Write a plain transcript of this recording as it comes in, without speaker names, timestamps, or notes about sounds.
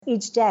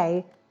Each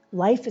day,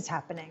 life is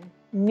happening.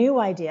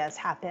 New ideas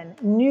happen,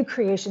 new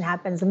creation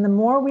happens. And the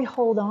more we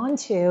hold on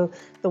to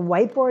the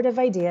whiteboard of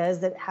ideas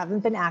that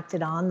haven't been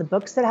acted on, the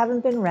books that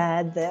haven't been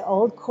read, the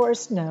old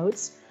course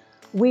notes,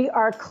 we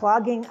are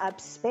clogging up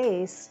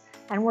space.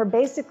 And we're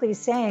basically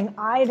saying,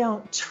 I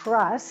don't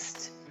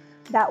trust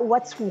that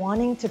what's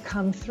wanting to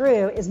come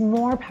through is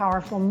more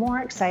powerful,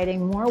 more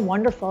exciting, more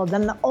wonderful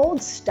than the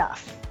old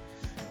stuff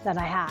that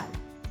I had.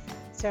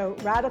 So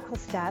radical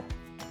step.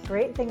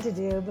 Great thing to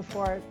do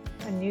before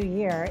a new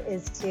year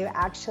is to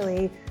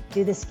actually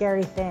do the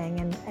scary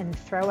thing and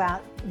throw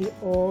out the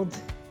old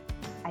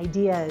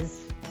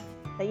ideas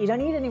that you don't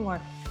need anymore.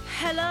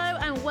 Hello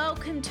and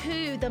welcome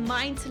to the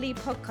Mind to Lead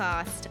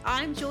podcast.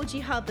 I'm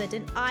Georgie Hubbard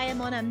and I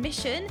am on a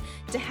mission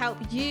to help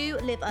you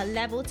live a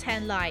level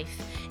 10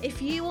 life.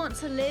 If you want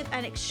to live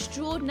an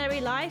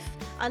extraordinary life,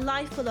 a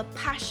life full of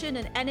passion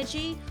and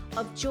energy,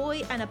 of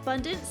joy and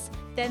abundance,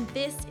 then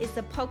this is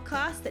the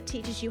podcast that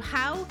teaches you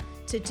how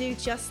to do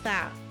just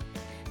that.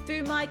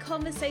 Through my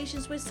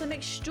conversations with some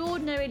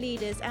extraordinary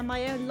leaders and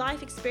my own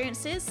life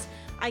experiences,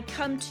 I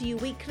come to you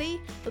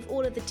weekly with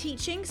all of the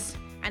teachings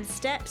and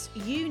steps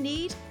you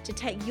need to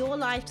take your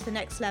life to the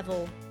next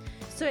level.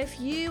 So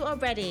if you are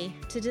ready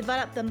to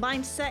develop the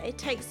mindset it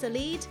takes to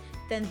lead,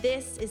 then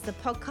this is the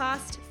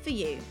podcast for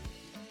you.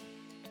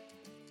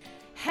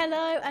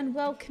 Hello and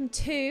welcome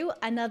to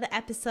another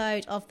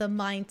episode of the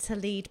Mind to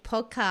Lead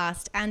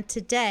podcast. And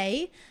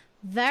today,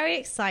 very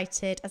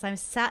excited as I'm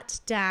sat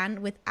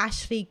down with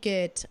Ashley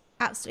Good.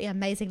 Absolutely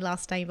amazing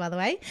last name, by the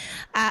way.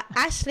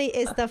 Ashley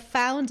is the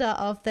founder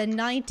of the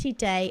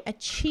 90-day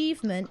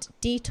Achievement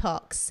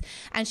Detox,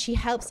 and she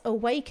helps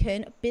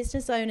awaken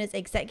business owners,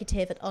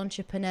 executives, and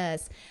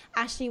entrepreneurs.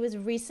 Ashley was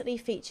recently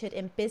featured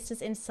in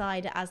Business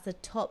Insider as the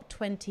top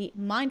 20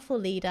 mindful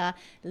leader,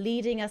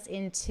 leading us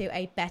into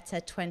a better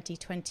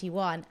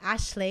 2021.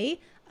 Ashley,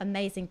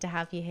 amazing to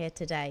have you here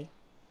today.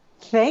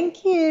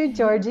 Thank you,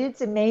 Georgie.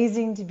 It's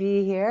amazing to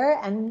be here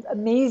and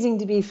amazing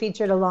to be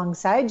featured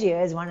alongside you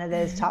as one of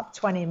those top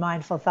 20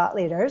 mindful thought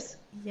leaders.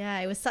 Yeah,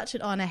 it was such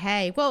an honor.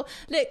 Hey, well,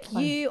 look,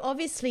 you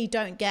obviously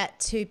don't get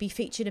to be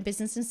featured in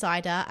Business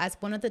Insider as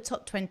one of the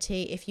top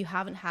 20 if you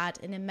haven't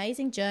had an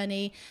amazing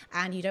journey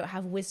and you don't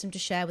have wisdom to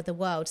share with the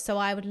world. So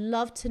I would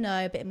love to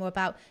know a bit more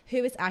about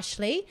who is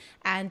Ashley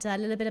and a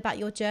little bit about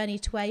your journey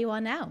to where you are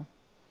now.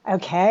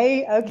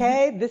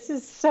 Okay. This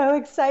is so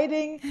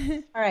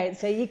exciting. All right.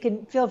 So you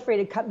can feel free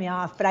to cut me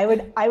off, but I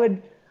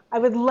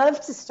would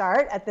love to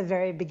start at the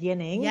very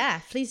beginning. Yeah,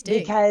 please do.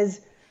 Because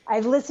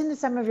I've listened to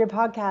some of your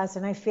podcasts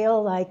and I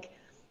feel like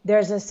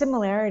there's a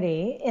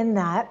similarity in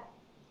that,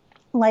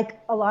 like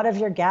a lot of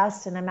your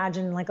guests and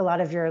imagine like a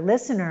lot of your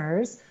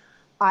listeners,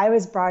 I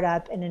was brought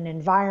up in an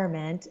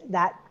environment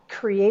that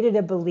created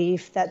a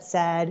belief that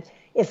said,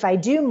 if I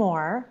do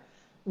more,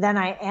 then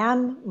I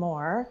am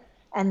more.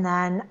 And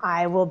then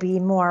I will be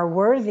more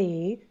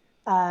worthy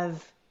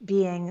of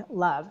being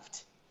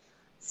loved.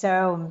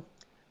 So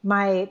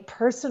my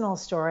personal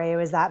story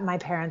was that my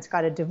parents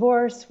got a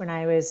divorce when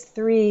I was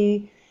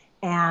 3,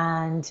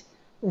 and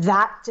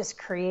that just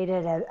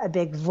created a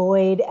big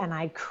void, and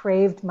I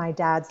craved my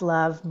dad's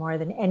love more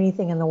than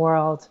anything in the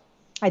world.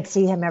 I'd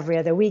see him every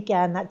other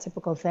weekend, that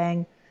typical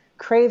thing,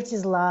 craved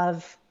his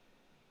love.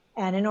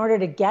 And in order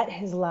to get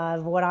his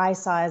love, what I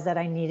saw is that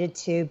I needed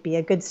to be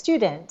a good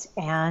student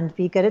and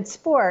be good at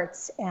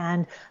sports.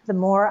 And the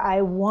more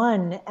I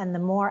won and the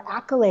more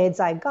accolades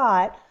I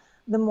got,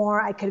 the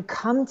more I could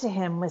come to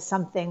him with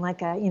something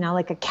like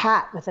a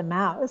cat with a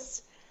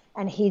mouse.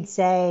 And he'd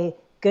say,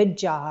 good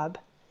job.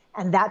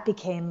 And that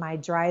became my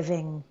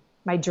driving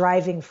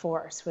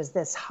force, was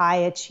this high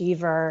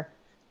achiever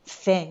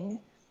thing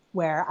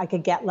where I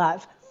could get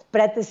love. But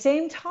at the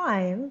same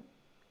time,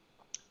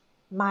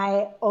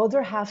 my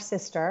older half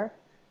sister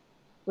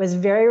was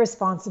very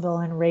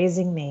responsible in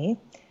raising me.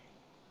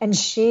 And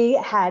she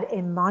had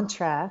a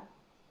mantra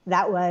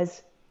that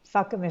was,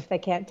 fuck them if they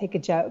can't take a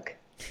joke.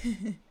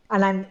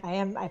 And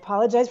I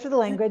apologize for the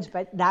language,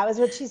 but that was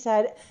what she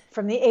said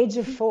from the age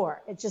of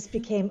 4. It just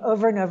became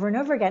over and over and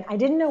over again. I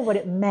didn't know what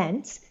it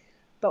meant,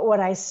 but what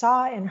I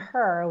saw in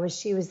her was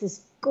she was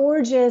this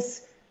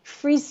gorgeous,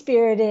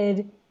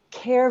 free-spirited,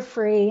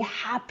 carefree,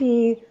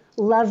 happy,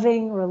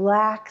 loving,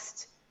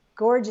 relaxed,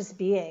 gorgeous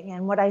being.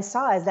 And what I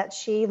saw is that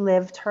she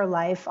lived her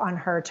life on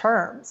her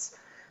terms.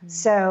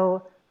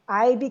 So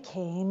I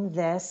became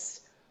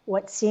this,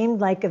 what seemed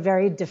like a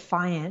very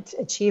defiant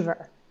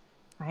achiever,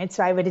 right?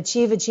 So I would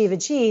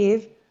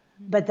achieve,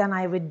 but then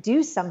I would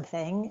do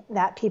something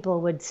that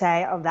people would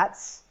say, oh,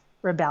 that's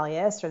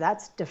rebellious or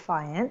that's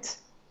defiant.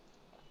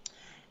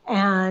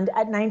 And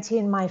at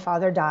 19, my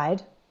father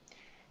died.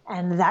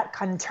 And that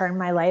kind of turned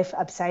my life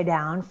upside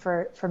down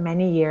for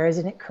many years.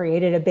 And it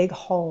created a big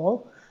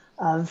hole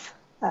of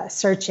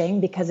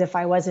searching, because if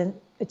I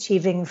wasn't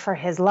achieving for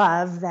his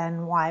love,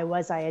 then why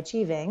was I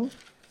achieving?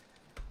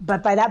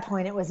 But by that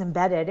point, it was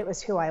embedded. It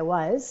was who I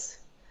was.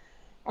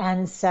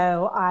 And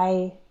so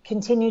I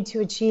continued to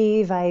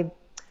achieve. I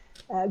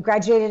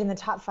graduated in the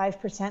top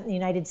 5% in the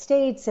United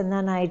States. And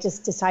then I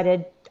just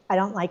decided I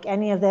don't like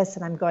any of this,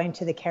 and I'm going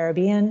to the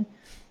Caribbean.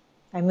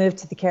 I moved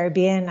to the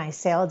Caribbean. I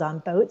sailed on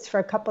boats for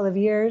a couple of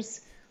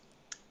years.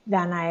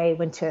 Then I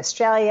went to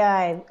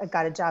Australia. I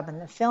got a job in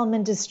the film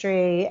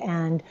industry,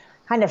 and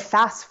kind of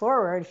fast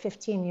forward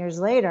 15 years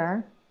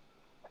later,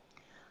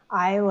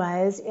 I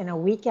was in a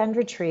weekend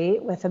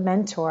retreat with a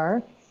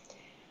mentor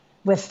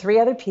with 3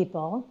 other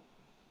people.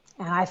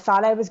 And I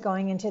thought I was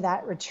going into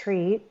that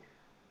retreat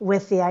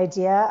with the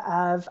idea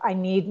of, I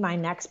need my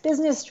next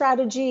business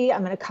strategy. I'm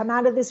going to come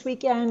out of this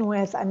weekend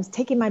with, I'm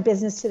taking my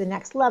business to the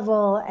next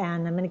level,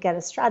 and I'm going to get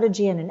a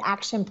strategy and an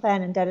action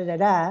plan and da da da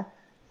da.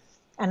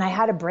 And I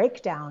had a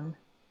breakdown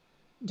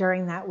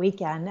during that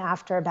weekend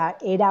after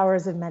about 8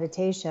 hours of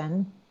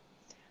meditation.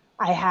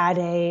 I had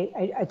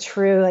a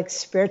true like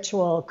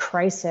spiritual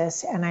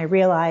crisis, and I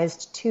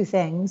realized 2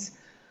 things.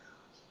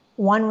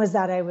 One was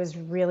that I was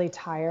really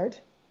tired.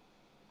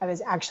 I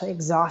was actually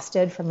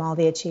exhausted from all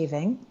the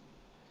achieving.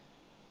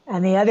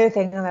 And the other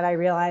thing that I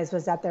realized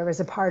was that there was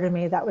a part of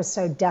me that was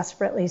so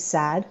desperately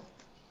sad,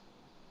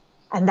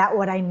 and that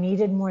what I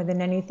needed more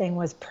than anything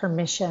was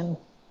permission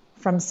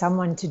from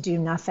someone to do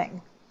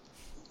nothing.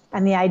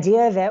 And the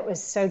idea of it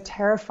was so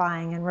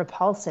terrifying and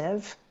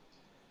repulsive,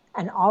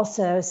 and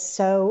also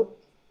so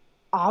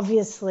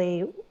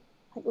obviously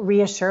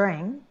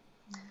reassuring,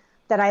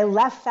 that I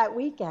left that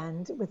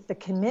weekend with the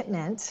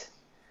commitment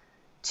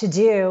to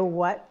do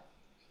what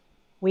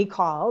we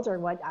called, or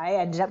what I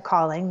ended up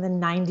calling, the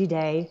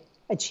 90-day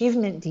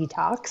Achievement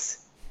Detox.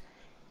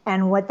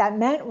 And what that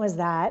meant was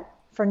that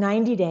for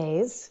 90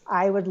 days,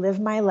 I would live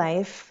my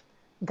life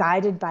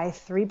guided by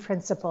 3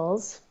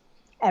 principles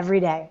every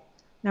day.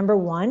 Number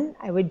 1,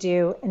 I would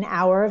do an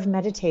hour of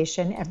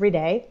meditation every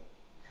day.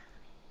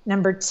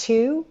 Number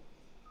 2,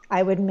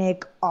 I would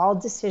make all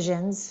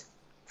decisions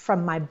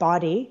from my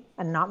body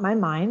and not my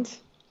mind.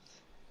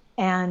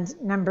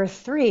 And number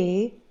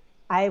 3,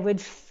 I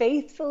would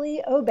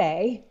faithfully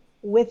obey,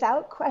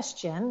 without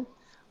question,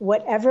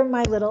 whatever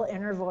my little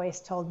inner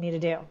voice told me to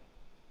do.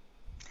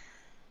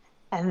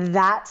 And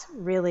that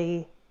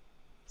really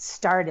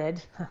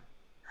started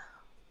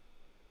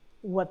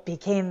what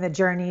became the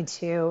journey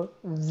to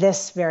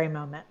this very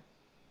moment.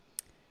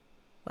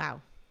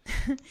 Wow.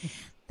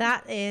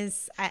 That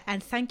is,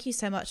 and thank you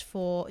so much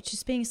for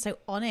just being so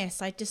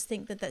honest. I just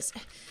think that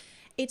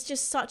it's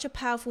just such a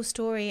powerful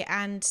story,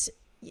 and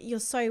you're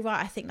so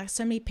right. I think like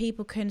so many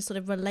people can sort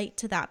of relate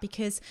to that,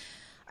 because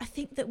I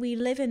think that we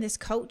live in this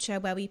culture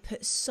where we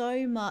put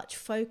so much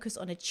focus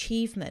on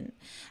achievement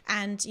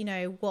and, you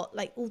know, what,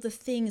 like all the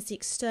things, the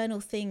external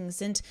things.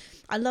 And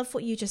I love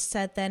what you just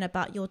said then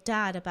about your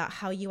dad, about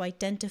how you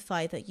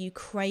identify that you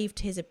craved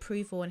his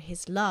approval and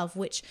his love,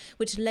 which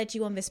led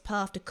you on this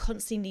path to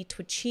constantly need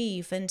to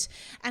achieve. And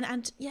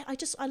yeah,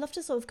 I love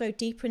to sort of go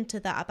deeper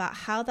into that, about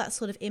how that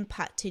sort of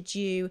impacted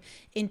you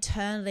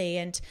internally,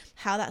 and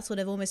how that sort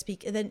of almost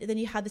then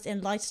you had this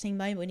enlightening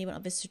moment when you went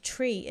on this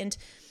retreat,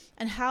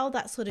 and how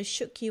that sort of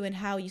shook you, and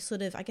how you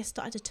sort of, I guess,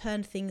 started to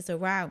turn things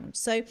around.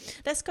 So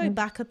let's go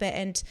back a bit.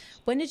 And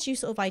when did you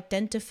sort of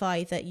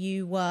identify that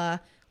you were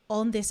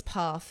on this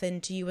path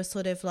and you were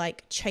sort of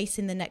like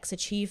chasing the next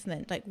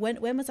achievement? Like when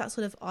was that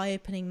sort of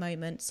eye-opening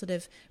moment sort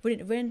of,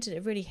 when did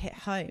it really hit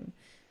home?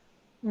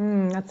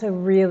 That's a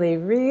really,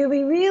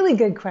 really, really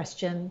good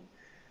question.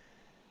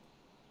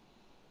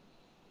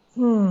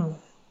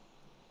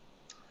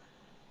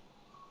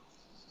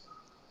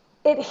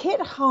 It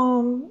hit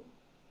home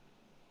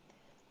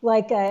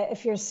like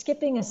if you're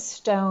skipping a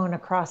stone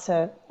across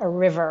a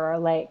river or a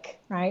lake,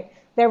 right?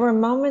 There were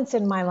moments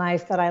in my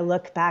life that I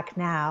look back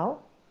now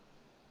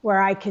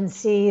where I can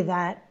see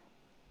that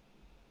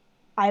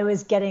I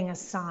was getting a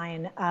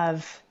sign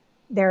of,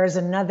 there is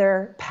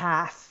another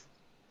path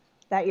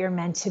that you're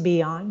meant to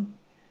be on,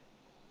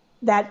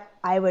 that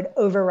I would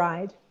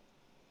override.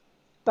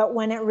 But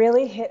when it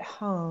really hit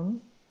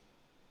home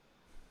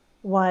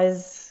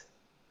was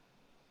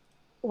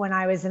when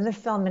I was in the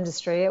film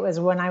industry. It was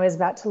when I was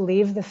about to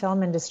leave the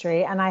film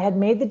industry, and I had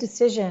made the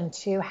decision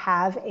to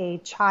have a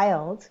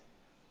child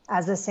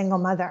as a single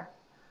mother.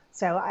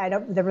 So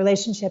the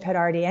relationship had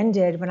already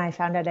ended when I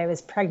found out I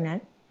was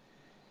pregnant.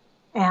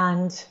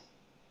 And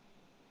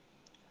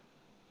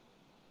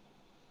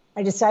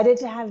I decided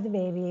to have the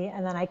baby,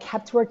 and then I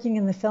kept working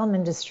in the film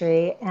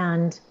industry.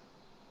 And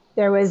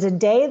there was a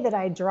day that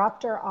I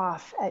dropped her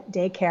off at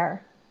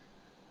daycare.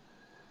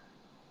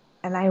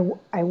 And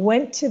I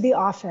went to the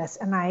office,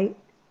 and I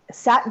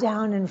sat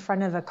down in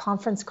front of a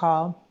conference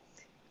call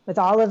with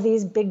all of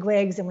these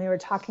bigwigs, and we were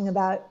talking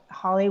about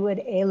Hollywood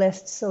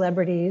A-list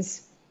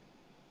celebrities.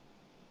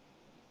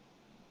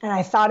 And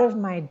I thought of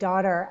my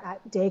daughter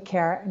at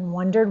daycare and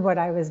wondered what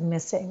I was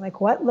missing. Like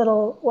what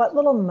little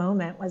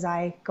moment was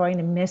I going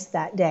to miss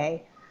that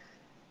day?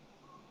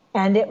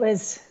 And it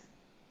was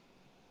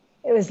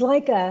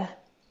like a,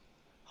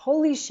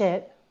 holy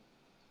shit,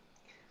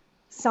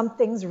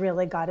 something's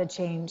really got to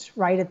change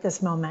right at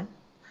this moment.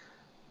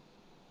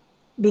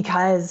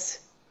 Because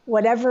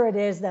whatever it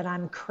is that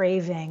I'm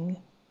craving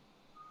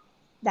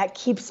that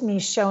keeps me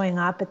showing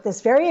up at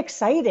this very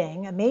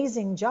exciting,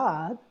 amazing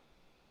job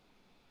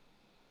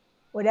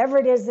whatever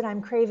it is that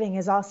I'm craving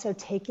is also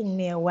taking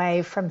me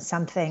away from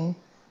something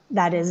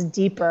that is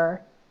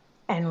deeper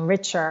and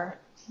richer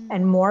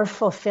and more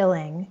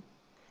fulfilling,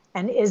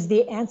 and is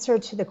the answer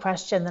to the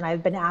question that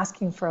I've been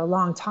asking for a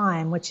long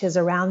time, which is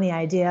around the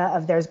idea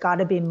of there's got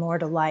to be more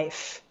to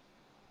life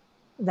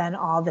than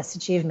all this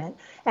achievement.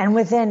 And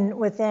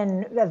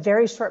within a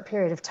very short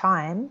period of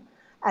time,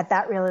 at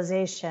that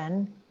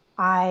realization,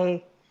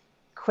 I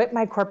quit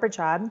my corporate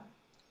job.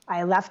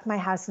 I left my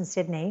house in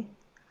Sydney.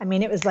 I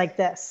mean, it was like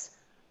this.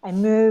 I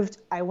moved,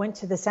 I went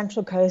to the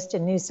Central Coast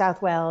in New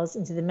South Wales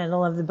into the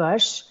middle of the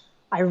bush.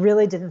 I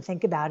really didn't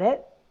think about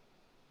it.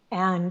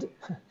 And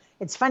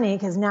it's funny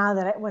because now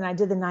that when I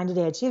did the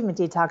 90-day achievement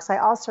detox, I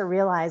also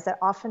realized that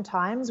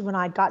oftentimes when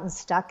I'd gotten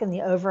stuck in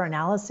the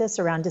over-analysis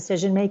around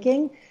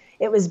decision-making,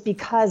 it was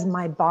because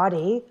my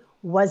body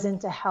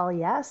wasn't a hell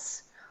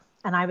yes,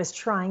 and I was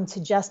trying to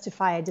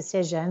justify a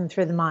decision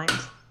through the mind.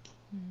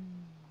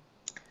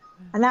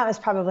 And that was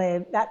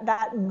probably,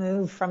 that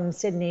move from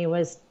Sydney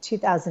was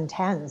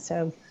 2010,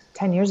 so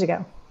 10 years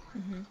ago.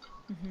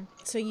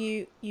 So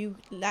you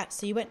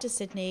went to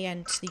Sydney,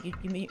 and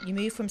you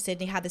moved from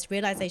Sydney, had this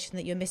realization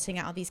that you're missing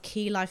out on these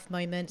key life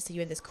moments. So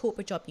you're in this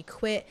corporate job, you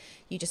quit,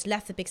 you just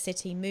left the big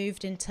city,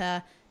 moved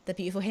into the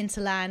beautiful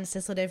hinterlands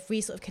to sort of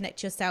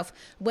connect yourself.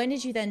 When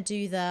did you then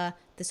do the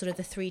sort of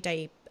the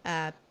 3-day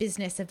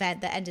business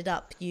event that ended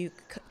up you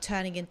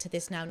turning into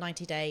this now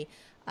 90-day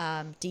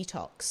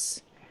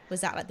detox? Was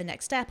that like the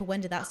next step, or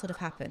when did that sort of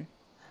happen?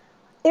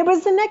 It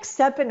was the next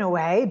step in a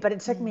way, but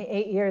it took me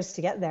 8 years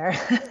to get there.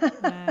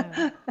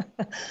 Wow.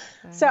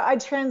 So I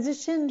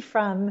transitioned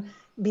from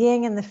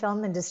being in the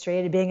film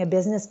industry to being a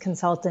business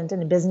consultant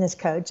and a business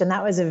coach. And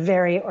that was a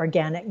very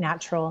organic,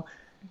 natural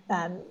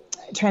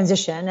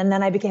transition. And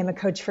then I became a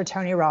coach for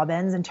Tony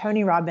Robbins, and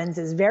Tony Robbins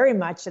is very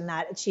much in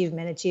that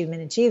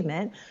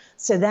achievement.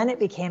 So then it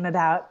became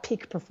about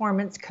peak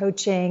performance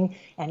coaching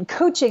and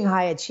coaching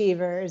high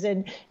achievers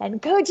and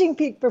coaching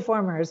peak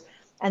performers.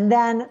 And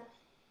then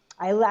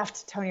I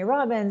left Tony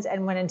Robbins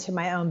and went into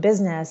my own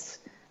business.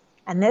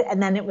 And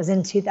then it was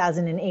in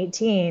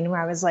 2018 where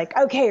I was like,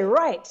 okay,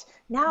 right,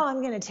 now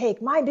I'm going to take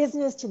my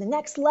business to the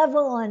next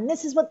level. And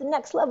this is what the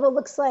next level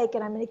looks like.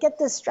 And I'm going to get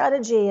this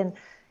strategy. And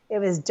it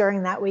was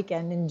during that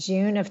weekend in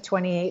June of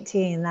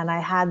 2018 that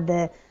I had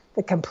the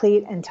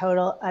complete and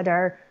total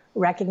utter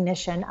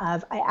recognition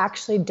of, I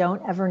actually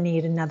don't ever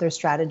need another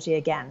strategy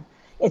again.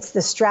 It's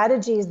the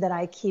strategies that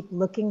I keep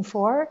looking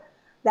for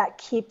that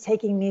keep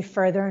taking me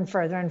further and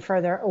further and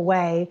further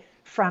away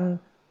from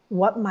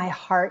what my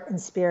heart and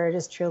spirit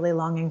is truly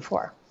longing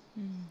for.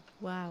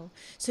 Wow.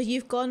 So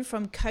you've gone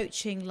from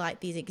coaching like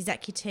these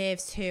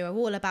executives who are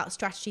all about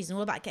strategies and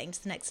all about getting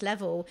to the next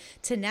level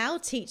to now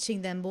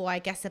teaching them more, I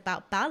guess,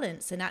 about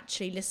balance and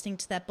actually listening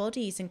to their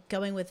bodies and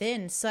going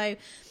within. So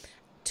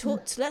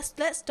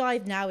let's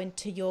dive now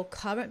into your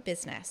current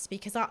business,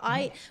 because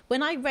I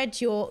when I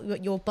read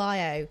your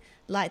bio,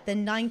 like the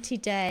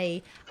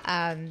 90-day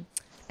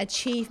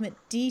Achievement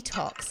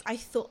Detox, I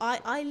thought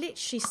I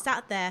literally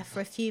sat there for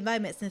a few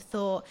moments and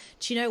thought,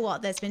 do you know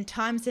what, there's been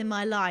times in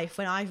my life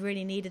when I've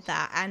really needed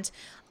that. And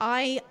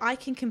I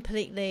can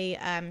completely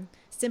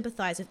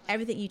sympathize with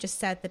everything you just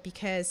said, that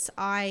because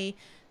I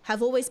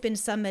have always been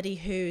somebody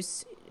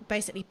who's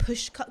basically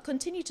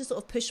continue to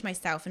sort of push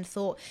myself and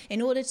thought,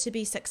 in order to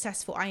be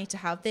successful, I need to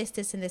have this,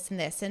 and this, and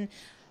this. And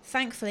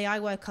thankfully, I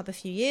woke up a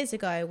few years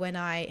ago when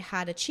I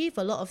had achieved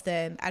a lot of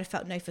them and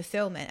felt no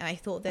fulfillment. And I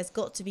thought there's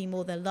got to be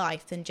more than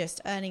life than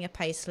just earning a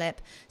pay slip,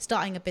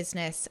 starting a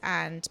business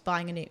and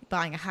buying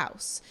a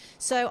house.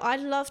 So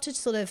I'd love to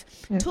sort of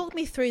talk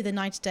me through the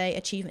 90-day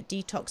Achievement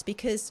Detox,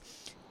 because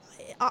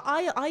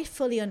I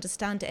fully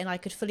understand it, and I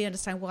could fully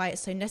understand why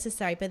it's so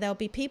necessary. But there'll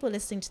be people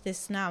listening to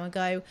this now and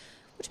go,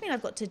 what do you mean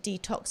I've got to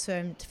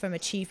detox from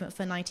achievement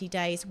for 90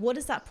 days? What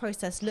does that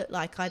process look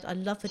like? I'd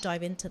love to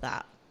dive into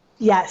that.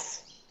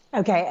 Yes.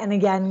 Okay. And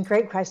again,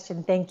 great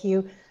question. Thank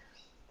you.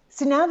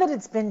 So now that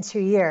it's been 2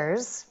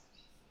 years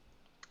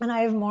and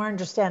I have more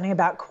understanding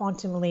about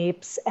quantum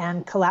leaps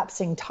and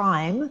collapsing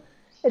time,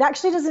 it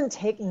actually doesn't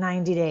take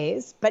 90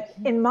 days. But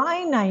in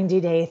my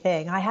 90-day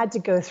thing, I had to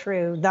go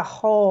through the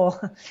whole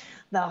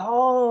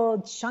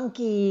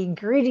chunky,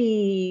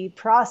 gritty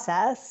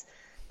process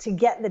to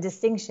get the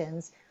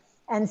distinctions.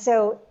 And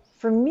so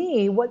for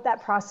me, what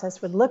that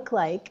process would look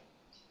like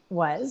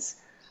was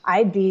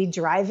I'd be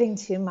driving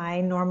to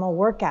my normal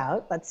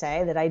workout, let's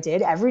say, that I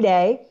did every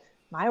day,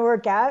 my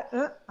workout,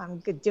 I'm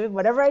doing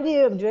whatever I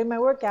do, I'm doing my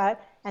workout.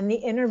 And the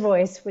inner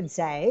voice would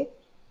say,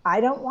 I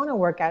don't want to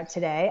work out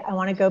today. I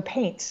want to go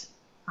paint.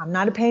 I'm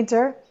not a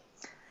painter.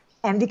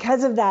 And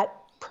because of that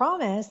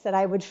promise that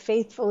I would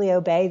faithfully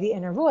obey the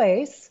inner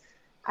voice,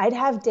 I'd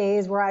have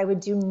days where I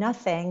would do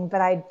nothing, but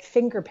I'd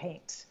finger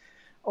paint.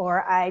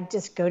 Or I'd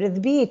just go to the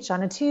beach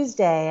on a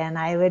Tuesday and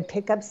I would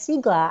pick up sea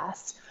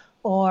glass.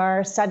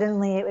 Or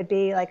suddenly it would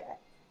be like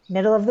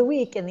middle of the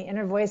week and the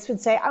inner voice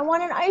would say, I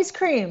want an ice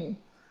cream.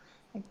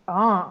 Like,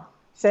 oh.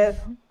 So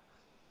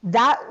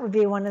that would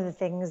be one of the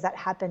things that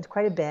happened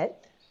quite a bit.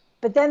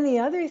 But then the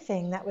other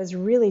thing that was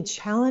really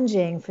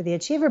challenging for the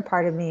achiever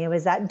part of me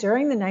was that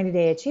during the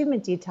 90-day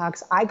Achievement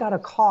Detox, I got a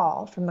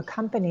call from a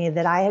company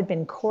that I had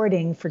been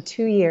courting for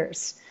 2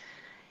 years.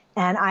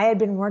 And I had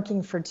been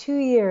working for 2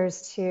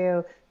 years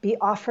to be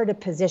offered a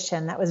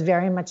position that was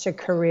very much a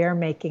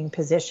career-making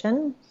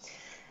position.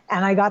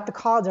 And I got the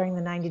call during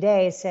the 90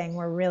 days saying,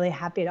 we're really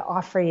happy to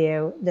offer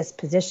you this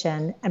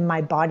position. And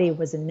my body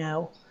was a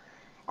no.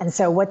 And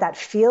so what that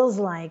feels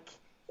like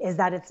is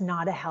that it's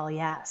not a hell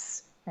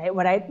yes. Right?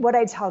 What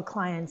I tell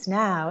clients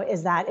now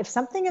is that if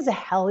something is a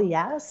hell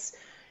yes,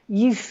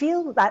 you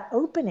feel that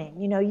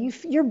opening,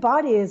 your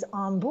body is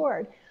on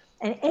board.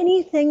 And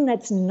anything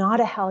that's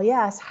not a hell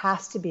yes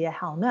has to be a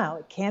hell no.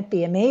 It can't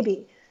be a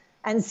maybe.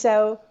 And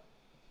so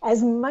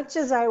as much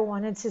as I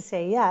wanted to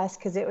say yes,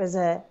 because it was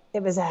a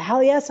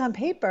hell yes on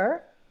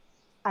paper,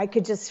 I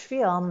could just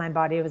feel my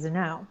body was a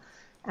no.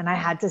 And I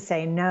had to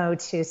say no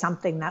to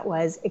something that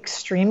was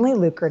extremely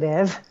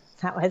lucrative,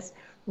 that was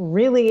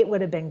really, it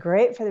would have been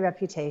great for the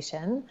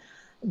reputation,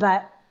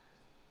 but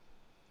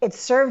it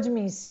served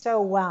me so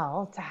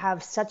well to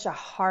have such a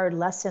hard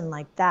lesson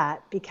like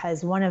that,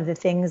 because one of the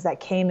things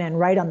that came in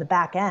right on the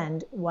back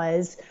end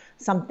was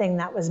something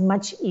that was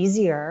much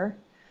easier,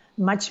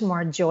 much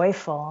more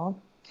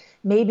joyful,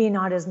 maybe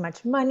not as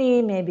much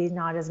money, maybe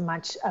not as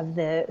much of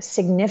the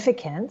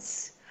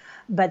significance,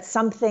 but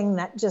something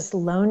that just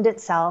loaned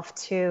itself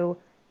to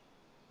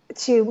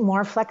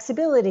more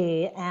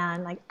flexibility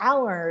and like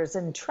hours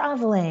and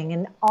traveling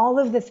and all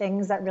of the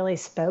things that really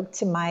spoke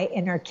to my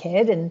inner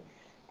kid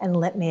and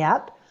lit me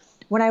up.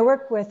 When I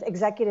work with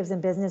executives and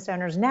business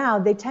owners now,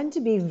 they tend to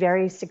be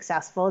very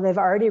successful. They've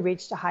already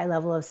reached a high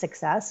level of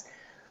success.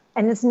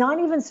 And it's not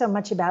even so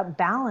much about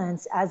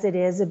balance as it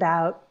is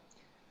about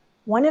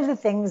one of the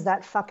things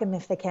that fuck them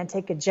if they can't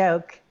take a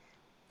joke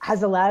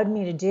has allowed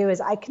me to do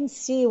is I can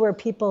see where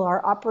people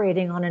are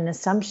operating on an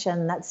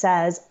assumption that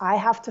says, I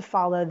have to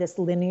follow this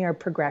linear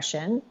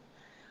progression,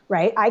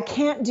 right? I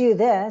can't do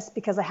this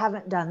because I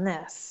haven't done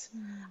this.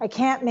 I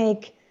can't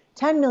make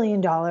 $10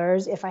 million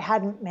if I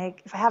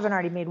haven't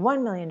already made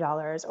 $1 million,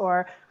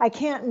 or I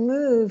can't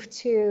move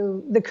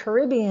to the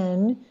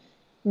Caribbean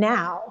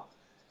now.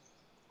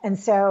 And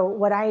so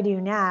what I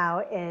do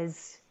now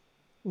is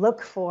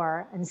look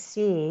for and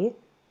see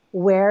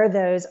where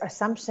those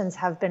assumptions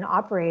have been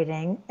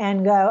operating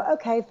and go,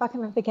 okay,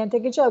 fucking if they can't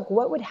take a joke,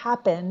 what would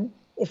happen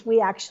if we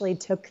actually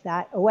took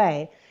that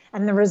away?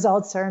 And the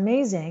results are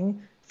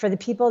amazing for the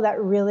people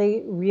that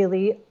really,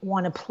 really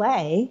want to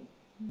play.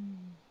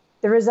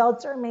 The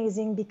results are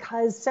amazing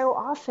because so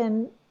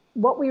often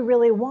what we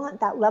really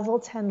want, that level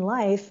 10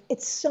 life,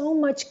 it's so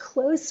much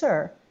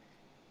closer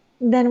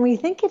than we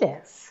think it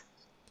is.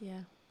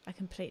 Yeah. I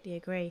completely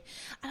agree.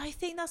 And I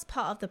think that's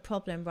part of the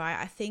problem,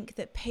 right? I think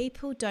that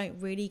people don't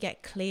really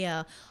get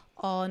clear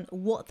on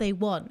what they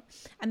want,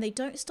 and they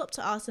don't stop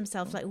to ask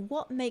themselves, like,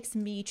 what makes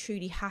me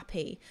truly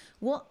happy?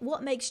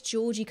 What makes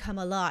Georgie come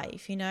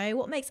alive?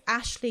 What makes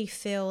Ashley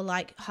feel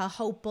like her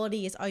whole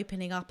body is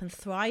opening up and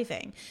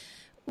thriving?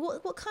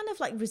 What kind of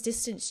like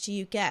resistance do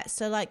you get?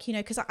 So like,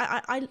 because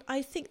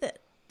I think that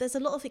there's a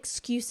lot of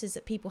excuses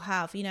that people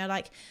have,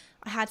 like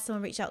I had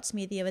someone reach out to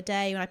me the other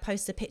day when I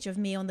posted a picture of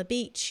me on the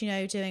beach,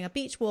 doing a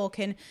beach walk,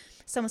 and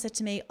someone said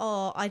to me,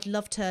 oh, I'd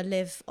love to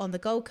live on the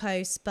Gold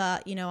Coast,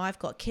 but I've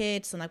got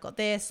kids and I've got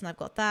this and I've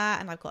got that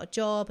and I've got a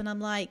job. And I'm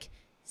like,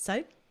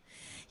 so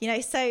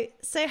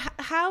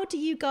how do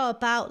you go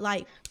about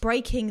like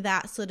breaking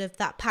that sort of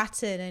that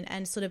pattern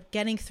and sort of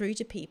getting through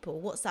to people?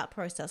 What's that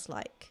process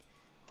like?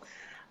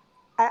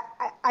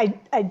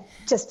 I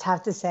just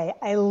have to say,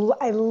 I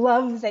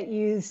love that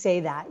you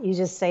say that. You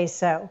just say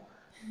so,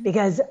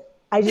 because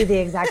I do the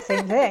exact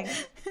same thing.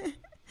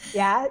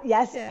 Yeah.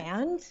 Yes. Yeah.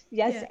 And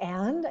yes.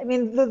 Yeah. And I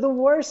mean, the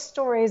worst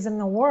stories in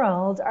the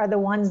world are the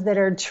ones that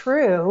are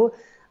true,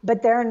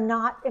 but they're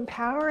not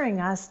empowering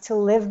us to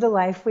live the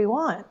life we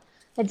want.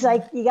 It's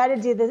like, you got to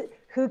do the,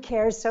 who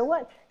cares? So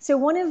what? So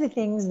one of the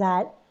things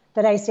that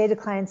I say to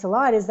clients a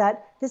lot is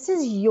that this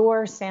is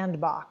your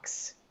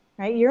sandbox.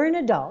 Right? You're an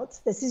adult.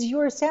 This is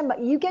your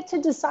sandbox. You get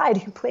to decide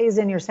who plays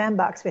in your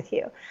sandbox with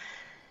you.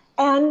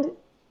 And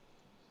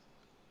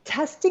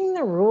testing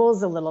the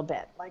rules a little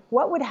bit, like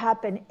what would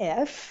happen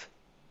if,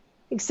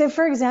 so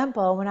for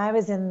example, when I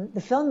was in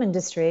the film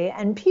industry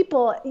and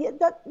people,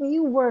 that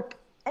you work,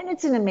 and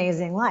it's an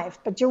amazing life,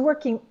 but you're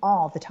working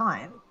all the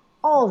time.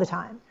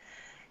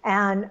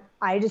 And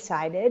I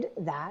decided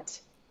that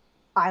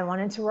I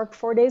wanted to work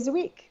 4 days a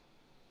week,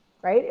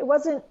 right? It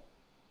wasn't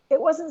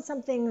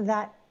something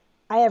that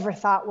I ever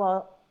thought,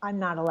 well, I'm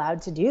not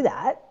allowed to do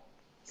that.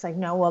 It's like,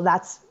 no, well,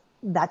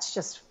 that's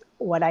just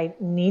what I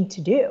need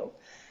to do.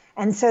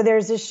 And so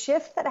there's a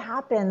shift that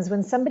happens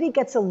when somebody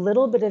gets a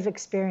little bit of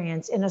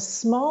experience in a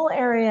small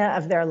area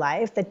of their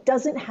life that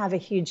doesn't have a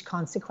huge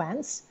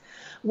consequence,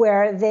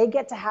 where they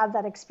get to have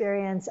that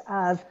experience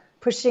of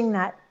pushing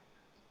that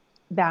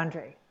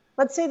boundary.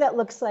 Let's say that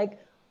looks like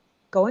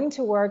going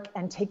to work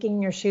and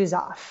taking your shoes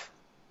off,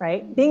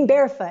 right? Being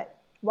barefoot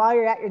while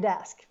you're at your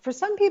desk. For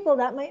some people,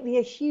 that might be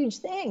a huge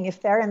thing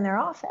if they're in their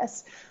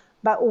office.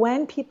 But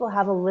when people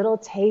have a little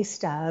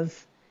taste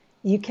of,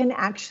 you can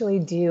actually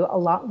do a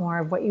lot more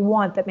of what you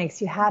want that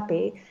makes you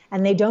happy,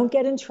 and they don't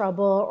get in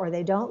trouble, or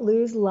they don't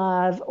lose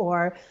love,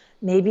 or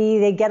maybe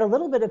they get a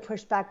little bit of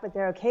pushback, but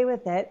they're okay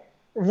with it.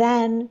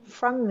 Then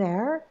from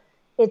there,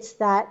 it's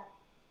that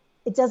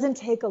it doesn't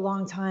take a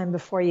long time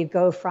before you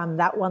go from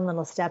that one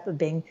little step of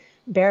being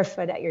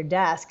barefoot at your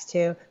desk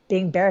to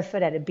being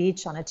barefoot at a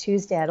beach on a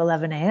Tuesday at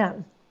 11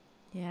 a.m.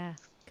 Yeah,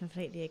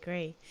 completely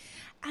agree.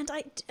 And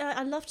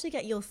I love to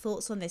get your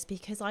thoughts on this,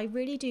 because I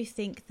really do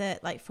think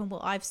that, like, from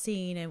what I've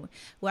seen and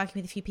working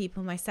with a few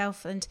people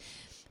myself, and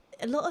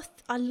a lot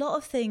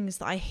of things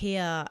that I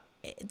hear,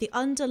 the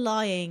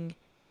underlying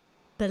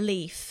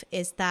belief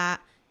is that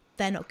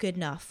they're not good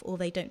enough, or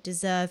they don't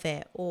deserve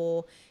it,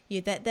 or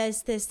that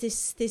there's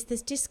this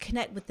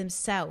disconnect with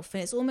themselves,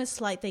 and it's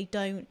almost like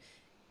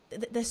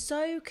they're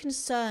so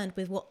concerned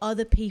with what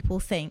other people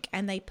think,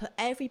 and they put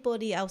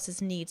everybody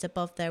else's needs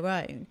above their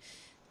own,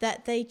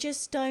 that they're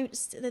just, oh,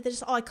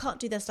 I can't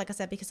do this, like I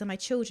said, because of my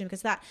children,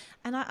 because that.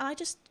 And I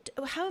just,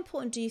 how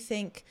important do you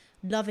think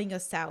loving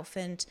yourself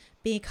and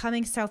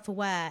becoming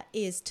self-aware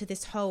is to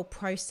this whole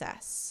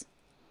process?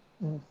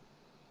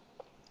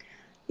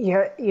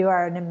 You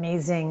are an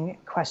amazing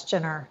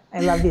questioner.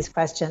 I love these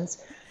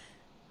questions.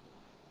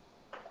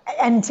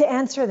 And to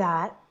answer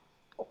that,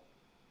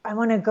 I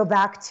want to go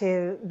back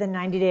to the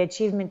 90-day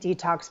Achievement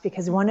Detox,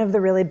 because one of the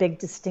really big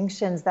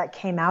distinctions that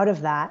came out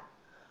of that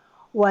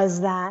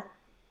was that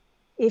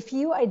if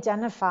you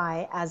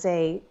identify as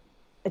a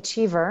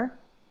achiever,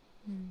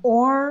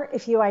 or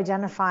if you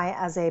identify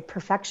as a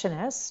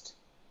perfectionist,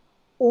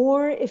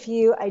 or if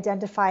you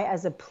identify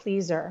as a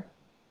pleaser,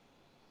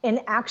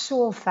 in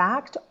actual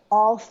fact,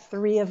 all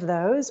three of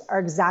those are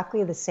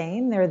exactly the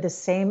same. They're the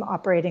same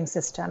operating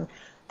system.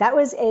 That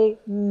was a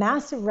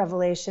massive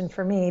revelation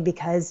for me,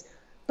 because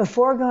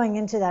before going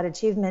into that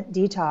Achievement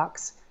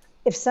Detox,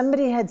 if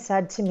somebody had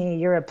said to me,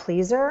 you're a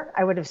pleaser,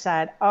 I would have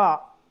said,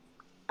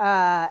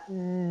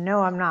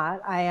 no, I'm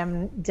not. I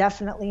am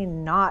definitely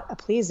not a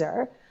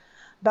pleaser.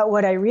 But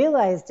what I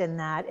realized in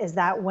that is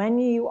that when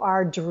you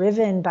are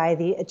driven by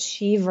the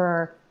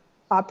achiever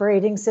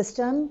operating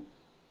system,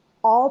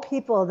 all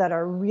people that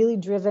are really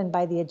driven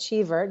by the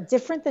achiever,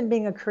 different than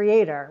being a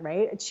creator,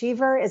 right?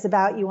 Achiever is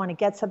about, you want to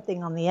get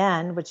something on the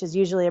end, which is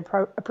usually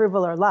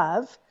approval or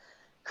love.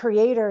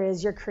 Creator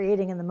is, you're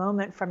creating in the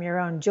moment from your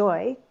own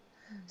joy.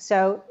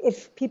 So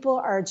if people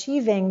are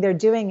achieving, they're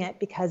doing it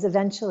because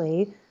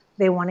eventually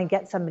they want to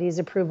get somebody's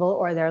approval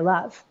or their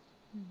love.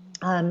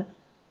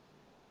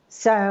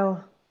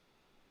 So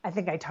I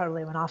think I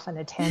totally went off on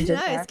a tangent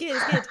there.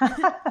 It's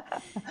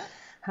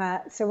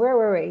good. So where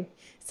were we?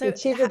 So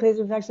achiever,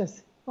 pleaser,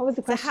 perfectionist. What was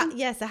the question?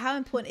 So how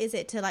important is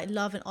it to, like,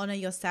 love and honor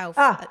yourself,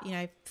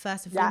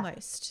 first and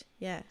foremost?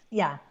 Yeah.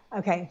 Yeah.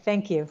 Okay.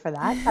 Thank you for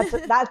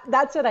that.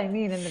 That's what I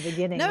mean in the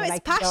beginning. No, it's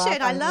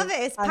passion. I love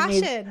it. It's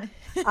passion.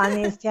 On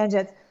these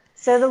tangents.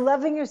 So the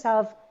loving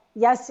yourself,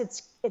 yes,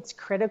 it's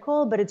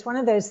critical, but it's one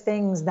of those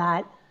things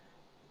that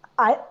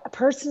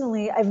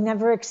I've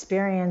never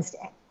experienced.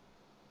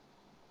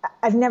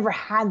 I've never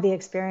had the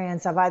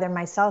experience of either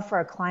myself or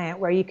a client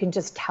where you can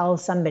just tell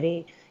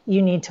somebody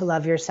you need to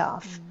love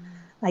yourself.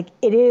 Like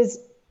it is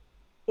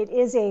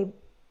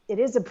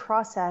a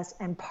process,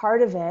 and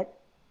part of it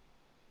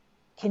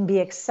can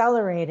be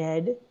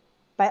accelerated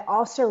by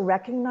also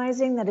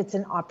recognizing that it's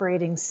an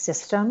operating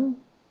system.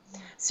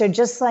 So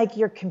just like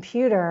your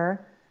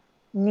computer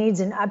needs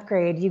an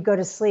upgrade, you go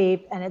to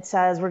sleep and it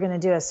says, we're going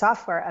to do a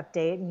software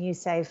update, and you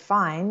say,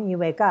 fine, you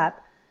wake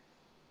up.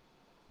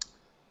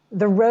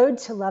 The road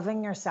to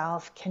loving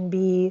yourself can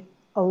be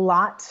a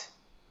lot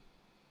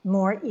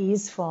more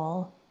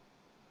easeful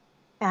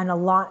and a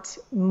lot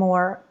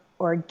more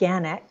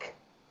organic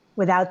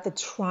without the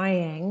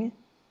trying,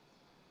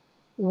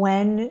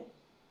 when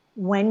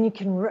you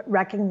can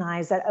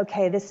recognize that,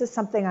 okay, this is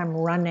something I'm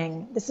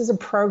running. This is a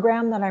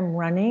program that I'm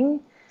running,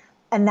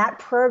 and that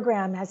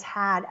program has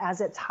had as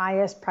its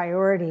highest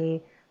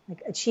priority,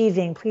 like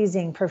achieving,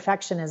 pleasing,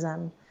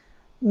 perfectionism,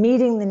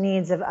 meeting the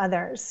needs of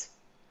others.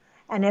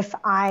 And if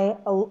I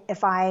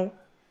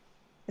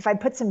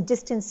put some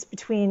distance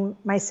between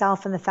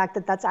myself and the fact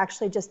that that's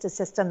actually just a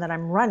system that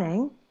I'm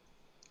running,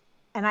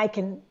 and I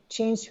can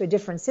change to a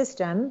different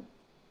system,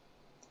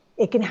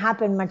 it can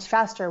happen much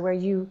faster, where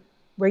you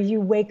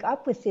wake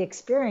up with the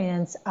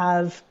experience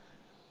of,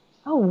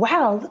 oh,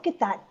 wow, look at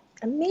that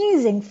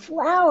amazing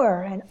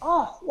flower. And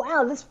oh,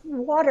 wow, this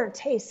water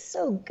tastes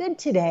so good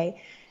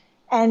today.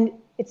 And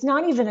it's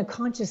not even a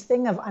conscious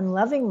thing of, I'm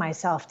loving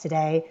myself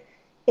today.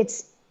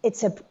 It's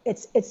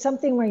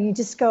something where you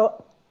just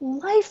go,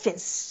 life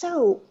is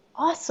so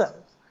awesome,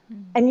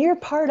 and you're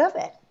part of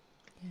it.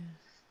 Yeah.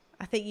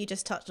 I think you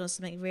just touched on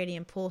something really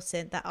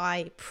important that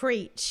I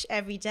preach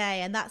every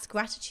day, and that's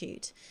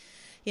gratitude.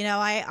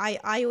 I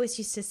always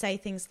used to say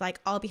things like,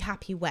 I'll be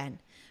happy when.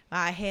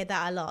 I hear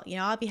that a lot.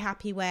 I'll be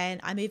happy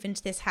when I move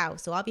into this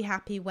house, or I'll be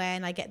happy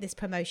when I get this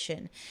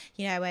promotion,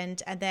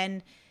 and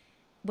then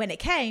when it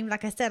came,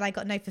 like I said, I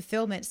got no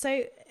fulfillment.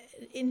 So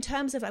in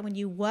terms of like when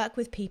you work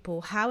with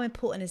people, how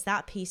important is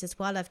that piece as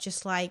well of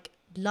just like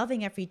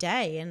loving every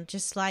day and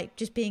just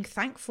being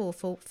thankful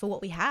for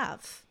what we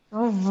have?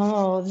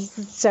 Oh, this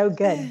is so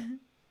good.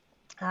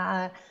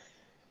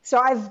 So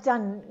I've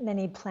done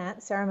many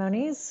plant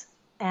ceremonies,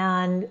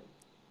 and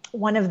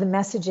one of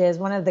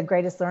the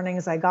greatest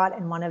learnings I got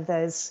in one of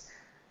those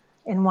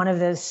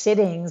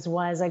sittings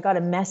was I got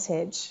a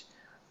message.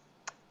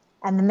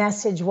 And the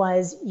message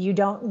was, you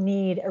don't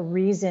need a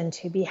reason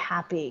to be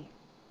happy.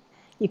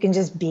 You can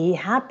just be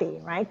happy,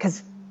 right?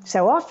 Because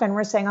so often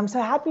we're saying, I'm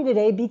so happy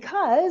today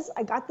because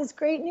I got this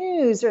great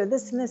news or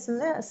this and this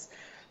and this.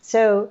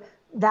 So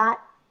that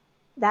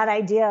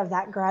idea of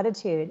that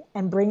gratitude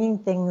and bringing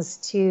things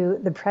to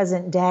the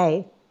present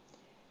day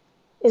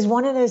is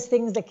one of those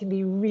things that can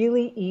be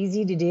really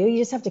easy to do. You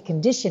just have to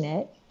condition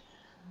it.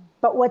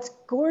 But what's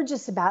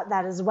gorgeous about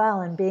that as well,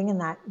 and being in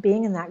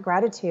that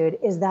gratitude,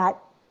 is that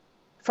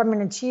from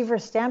an achiever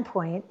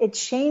standpoint, it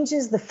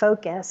changes the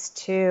focus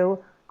to,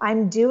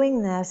 I'm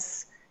doing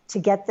this to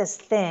get this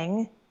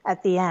thing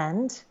at the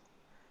end,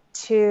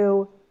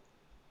 to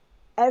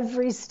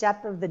every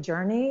step of the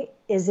journey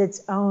is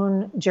its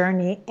own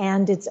journey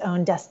and its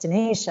own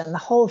destination. The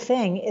whole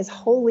thing is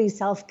wholly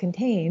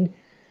self-contained.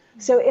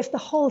 So if the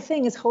whole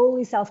thing is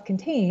wholly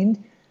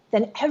self-contained,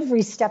 then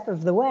every step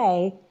of the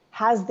way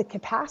has the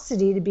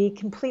capacity to be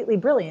completely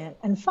brilliant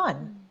and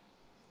fun.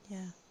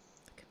 Yeah,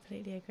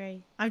 completely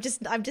agree. I'm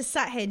just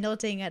sat here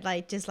nodding at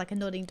just like a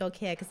nodding dog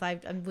here, because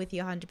I'm with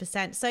you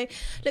 100%. So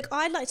look,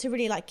 I'd like to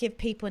really give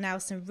people now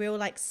some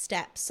real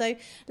steps. So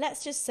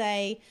let's just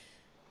say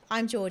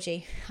I'm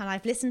Georgie and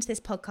I've listened to this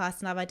podcast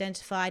and I've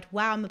identified,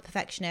 wow, I'm a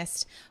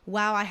perfectionist.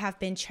 Wow, I have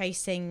been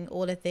chasing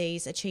all of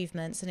these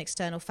achievements and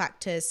external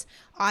factors.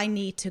 I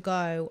need to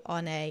go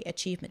on a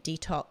achievement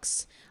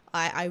detox.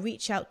 I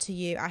reach out to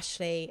you,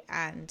 Ashley,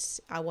 and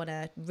I want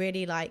to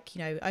really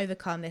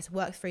overcome this,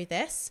 work through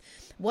this.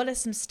 What are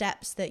some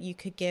steps that you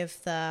could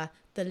give the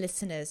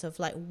listeners of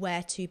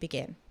where to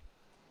begin?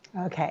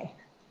 Okay.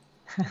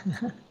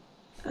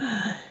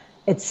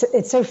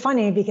 It's so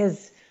funny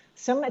because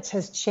so much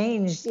has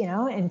changed,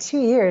 in 2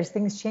 years,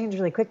 things change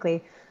really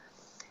quickly.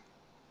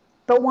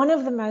 But one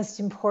of the most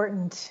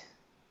important,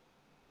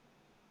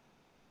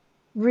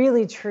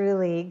 really,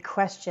 truly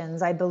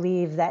questions I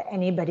believe that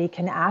anybody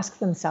can ask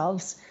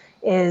themselves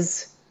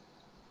is,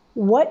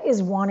 what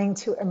is wanting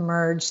to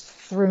emerge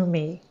through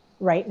me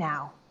right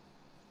now?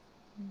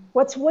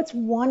 What's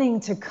wanting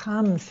to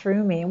come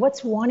through me?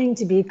 What's wanting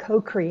to be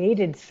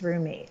co-created through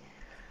me,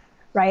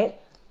 right?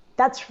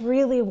 That's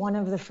really one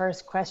of the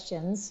first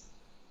questions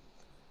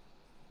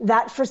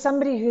that for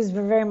somebody who's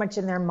very much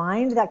in their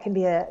mind, that can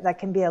be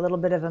a little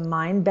bit of a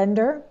mind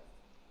bender.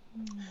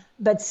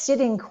 But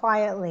sitting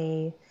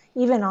quietly,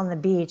 even on the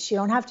beach, you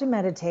don't have to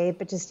meditate,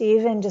 but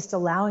just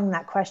allowing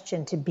that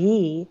question to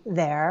be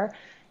there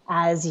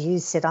as you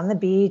sit on the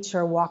beach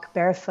or walk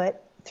barefoot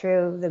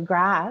through the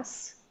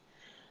grass,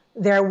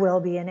 there will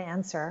be an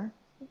answer.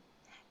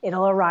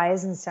 It'll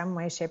arise in some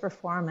way, shape, or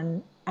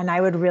form. And I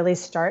would really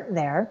start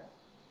there.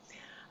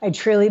 I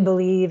truly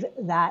believe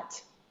that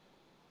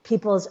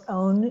people's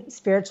own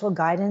spiritual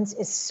guidance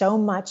is so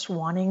much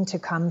wanting to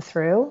come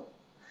through.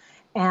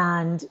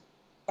 And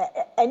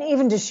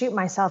even to shoot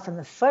myself in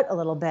the foot a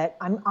little bit,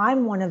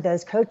 I'm one of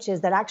those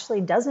coaches that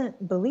actually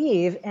doesn't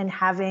believe in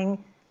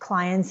having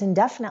clients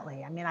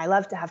indefinitely. I mean, I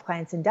love to have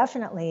clients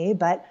indefinitely,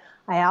 but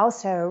I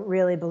also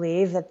really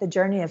believe that the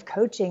journey of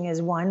coaching is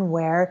one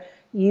where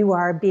you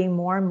are being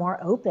more and more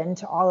open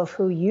to all of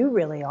who you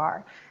really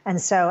are.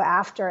 And so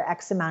after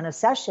X amount of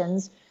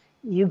sessions,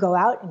 you go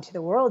out into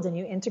the world and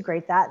you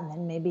integrate that, and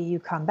then maybe you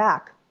come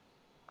back.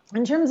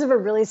 In terms of a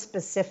really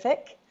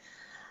specific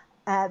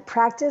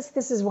practice,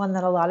 this is one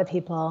that a lot of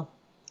people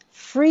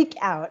freak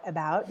out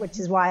about, which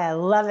is why I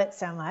love it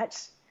so much.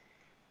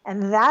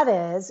 And that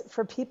is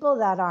for people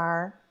that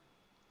are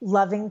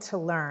loving to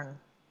learn.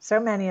 So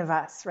many of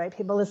us, right?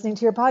 People listening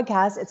to your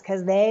podcast, it's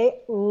because they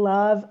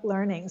love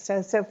learning.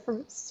 So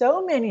for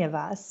so many of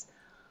us,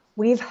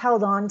 we've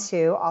held on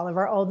to all of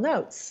our old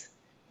notes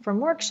from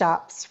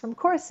workshops, from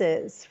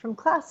courses, from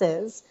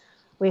classes.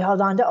 We hold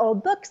on to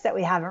old books that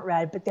we haven't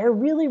read, but they're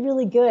really,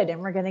 really good,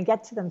 and we're going to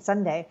get to them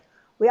Sunday.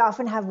 We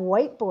often have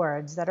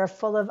whiteboards that are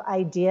full of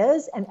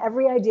ideas, and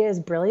every idea is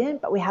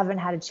brilliant, but we haven't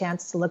had a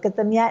chance to look at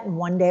them yet, and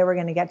one day we're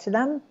going to get to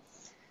them.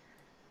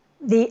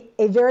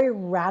 A very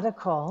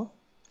radical,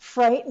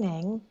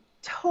 frightening,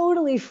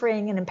 totally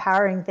freeing and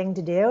empowering thing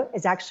to do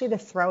is actually to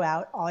throw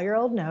out all your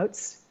old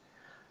notes,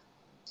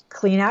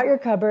 clean out your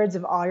cupboards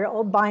of all your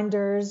old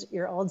binders,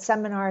 your old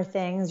seminar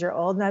things, your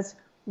old notes,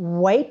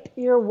 wipe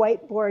your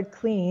whiteboard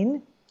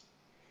clean,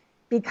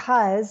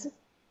 because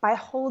by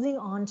holding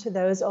on to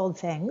those old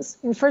things,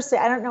 and firstly,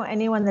 I don't know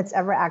anyone that's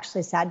ever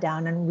actually sat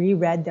down and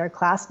reread their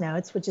class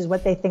notes, which is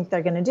what they think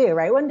they're going to do,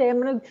 right? One day I'm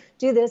going to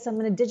do this, I'm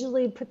going to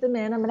digitally put them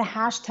in, I'm going to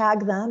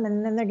hashtag them,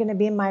 and then they're going to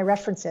be my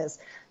references.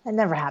 That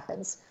never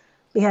happens,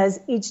 because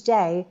each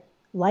day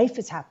life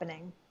is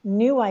happening.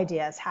 new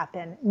ideas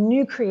happen,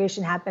 new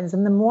creation happens.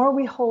 And the more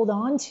we hold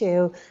on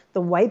to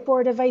the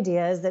whiteboard of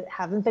ideas that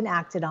haven't been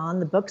acted on,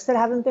 the books that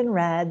haven't been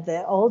read,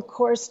 the old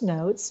course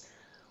notes,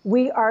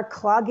 we are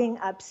clogging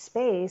up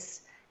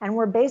space. And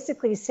we're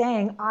basically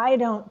saying, I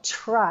don't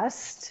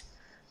trust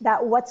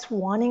that what's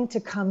wanting to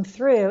come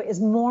through is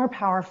more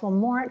powerful,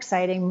 more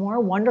exciting, more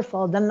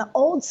wonderful than the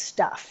old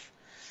stuff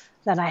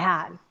that I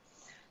had.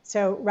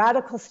 So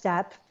radical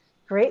step,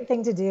 great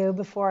thing to do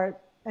before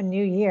a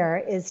new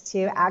year is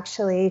to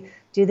actually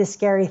do the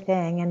scary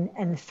thing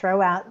and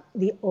throw out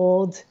the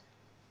old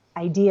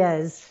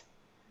ideas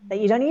that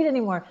you don't need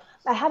anymore.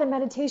 I had a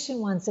meditation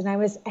once and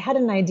I had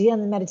an idea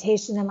in the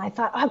meditation and I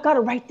thought, oh, I've got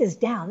to write this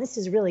down. This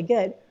is really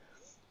good.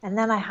 And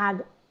then I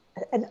had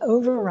an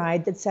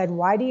override that said,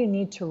 why do you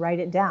need to write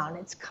it down?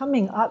 It's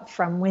coming up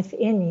from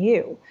within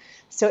you.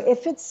 So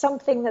if it's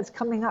something that's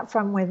coming up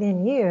from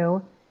within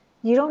you,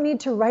 you don't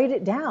need to write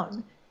it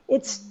down.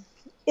 It's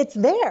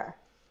there.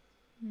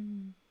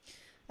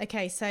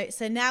 Okay,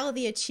 so now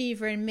the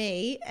achiever in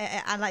me,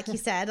 and like you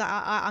said,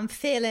 I'm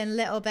feeling a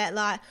little bit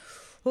like,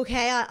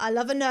 okay, I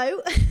love a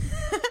note.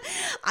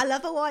 I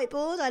love a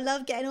whiteboard. I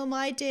love getting all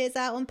my ideas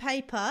out on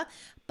paper.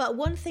 But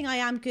one thing I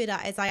am good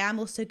at is I am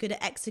also good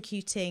at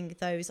executing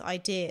those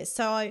ideas.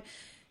 So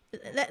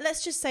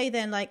let's just say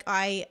then, like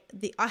I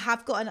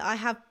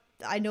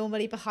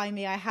normally behind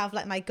me, I have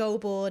like my goal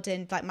board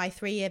and like my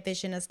 3-year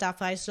vision and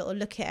stuff. I sort of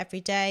look at it every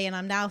day and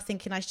I'm now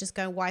thinking I should just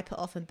go and wipe it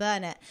off and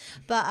burn it.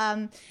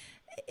 But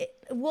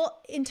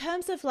what in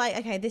terms of like,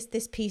 okay,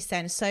 this piece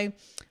then, so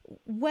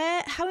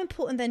how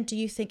important then do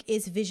you think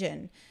is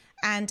vision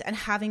and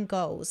having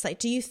goals? Like,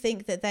 do you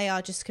think that they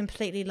are just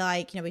completely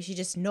like, we should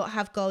just not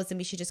have goals and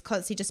we should just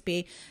constantly just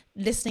be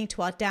listening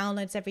to our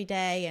downloads every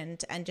day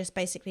and just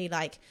basically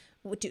like,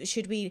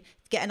 should we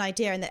get an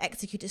idea and then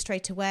execute it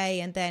straight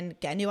away and then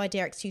get a new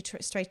idea, execute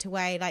it straight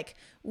away? Like,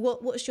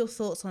 what's your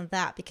thoughts on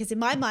that? Because in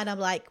my mind, I'm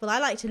like, well, I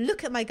like to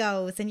look at my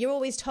goals and you're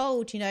always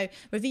told,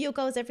 review your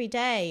goals every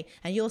day.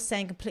 And you're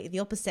saying completely the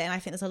opposite. And I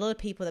think there's a lot of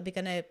people that are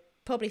going to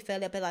probably feel a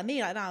little bit like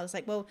me right now. I was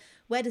like, well,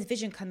 where does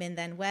vision come in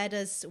then? Where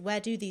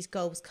do these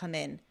goals come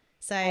in?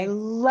 So I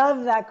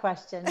love that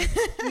question.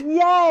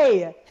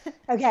 Yay.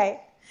 Okay.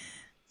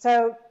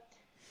 So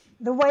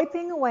the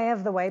wiping away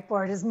of the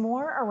whiteboard is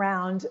more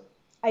around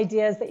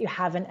ideas that you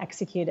haven't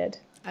executed.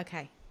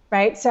 Okay.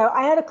 Right. So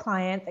I had a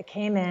client that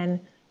came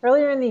in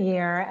earlier in the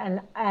year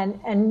and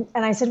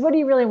I said, what do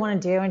you really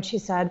want to do? And she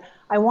said,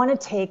 I want to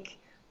take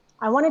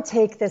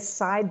this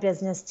side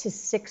business to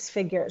 6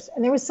 figures.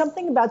 And there was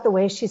something about the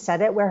way she said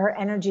it where her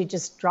energy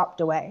just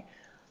dropped away.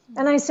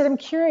 And I said, I'm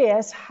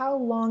curious, how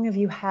long have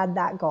you had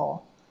that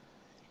goal?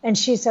 And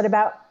she said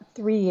about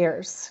 3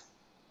 years.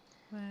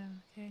 Wow.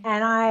 Okay.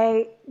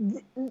 And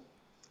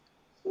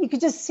you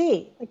could just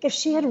see, like, if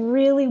she had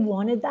really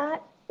wanted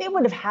that, it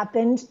would have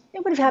happened.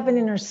 It would have happened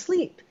in her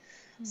sleep.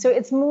 So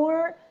it's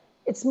more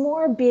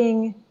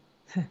being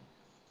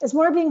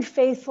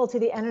faithful to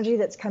the energy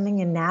that's coming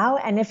in now.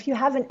 And if you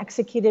haven't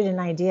executed an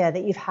idea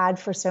that you've had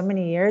for so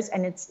many years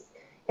and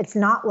it's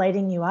not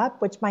lighting you up,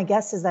 which my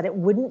guess is that it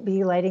wouldn't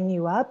be lighting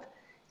you up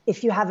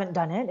if you haven't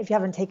done it, if you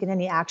haven't taken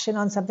any action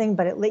on something,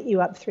 but it lit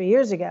you up 3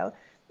 years ago.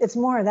 It's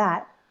more of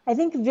that. I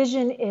think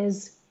vision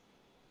is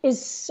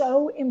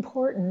so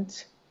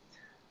important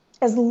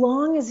as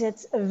long as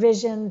it's a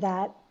vision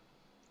that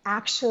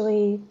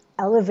actually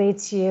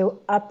elevates you,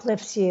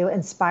 uplifts you,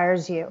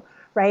 inspires you,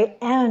 right?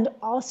 And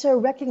also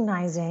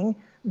recognizing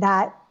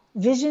that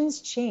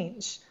visions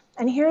change.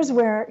 And here's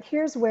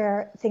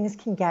where things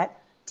can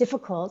get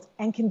difficult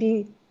and can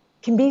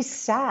be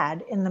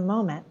sad in the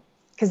moment,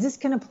 because this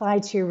can apply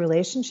to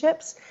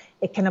relationships.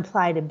 It can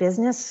apply to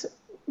business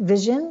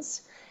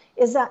visions.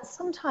 Is that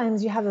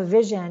sometimes you have a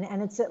vision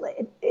and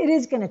it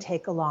is going to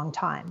take a long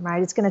time,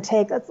 right? It's going to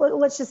take,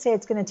 let's just say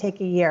it's going to take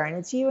a year, and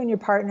it's you and your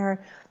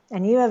partner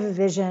and you have a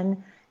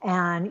vision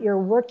and you're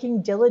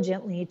working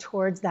diligently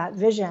towards that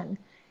vision.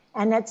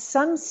 And at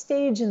some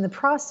stage in the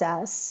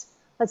process,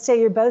 let's say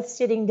you're both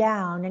sitting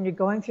down and you're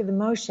going through the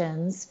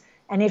motions,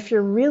 and if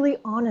you're really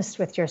honest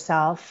with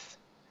yourself,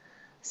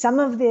 some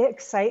of the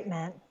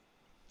excitement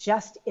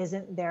just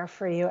isn't there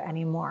for you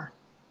anymore.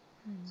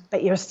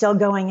 But you're still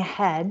going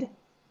ahead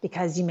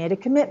because you made a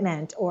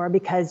commitment, or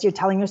because you're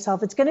telling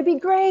yourself it's going to be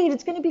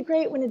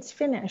great when it's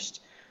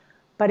finished.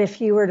 But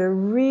if you were to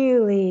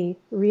really,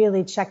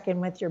 really check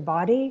in with your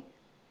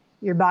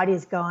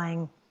body's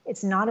going,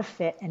 it's not a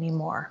fit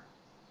anymore.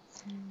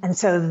 And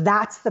so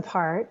that's the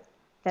part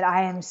that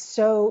I am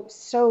so,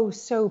 so,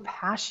 so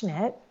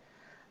passionate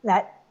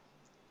that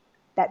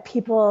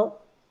people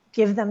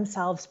give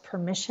themselves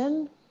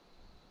permission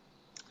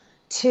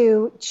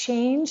to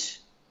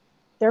change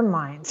their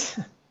minds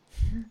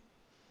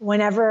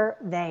whenever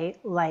they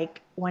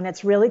like, when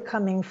it's really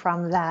coming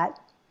from that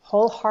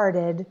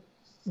wholehearted,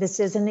 this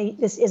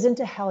isn't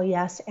a hell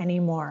yes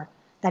anymore,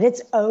 that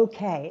it's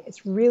okay.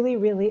 It's really,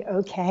 really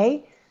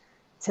okay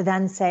to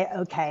then say,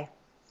 okay,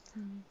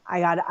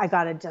 I've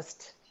got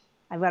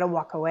to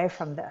walk away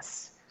from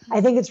this. I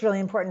think it's really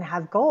important to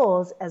have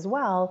goals as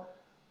well,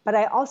 But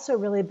I also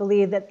really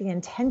believe that the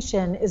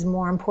intention is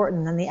more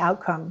important than the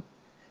outcome,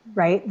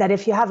 right? That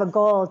if you have a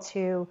goal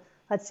to,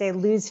 let's say,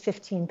 lose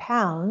 15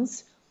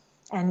 pounds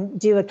and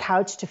do a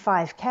couch to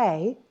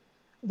 5K,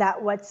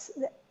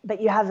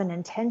 but you have an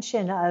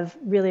intention of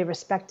really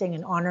respecting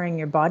and honoring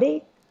your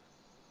body,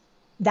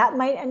 that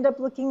might end up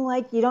looking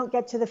like you don't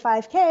get to the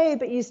 5K,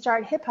 but you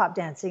start hip hop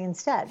dancing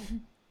instead.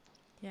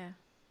 Yeah.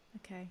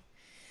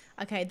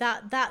 Okay.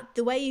 That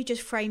the way you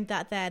just framed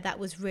that there, that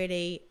was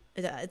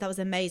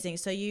amazing.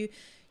 So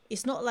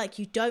it's not like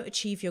you don't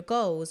achieve your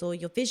goals or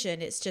your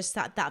vision. It's just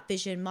that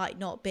vision might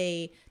not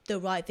be the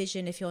right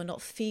vision if you're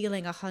not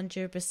feeling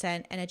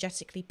 100%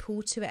 energetically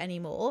pulled to it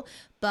anymore,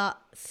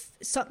 but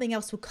something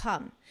else will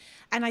come.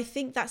 And I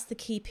think that's the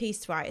key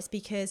piece, right? It's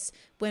because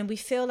when we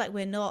feel like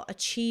we're not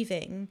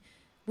achieving,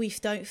 we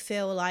don't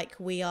feel like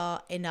we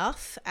are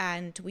enough,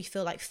 and we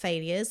feel like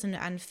failures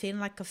and feeling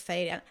like a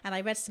failure. And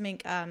I read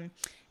something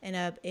in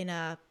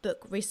a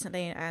book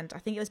recently, and I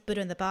think it was Buddha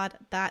and the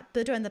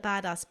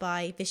Badass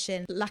by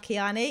Vishen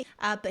Lakhiani.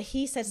 But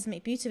he said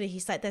something beautifully.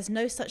 He's like, there's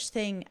no such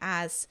thing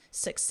as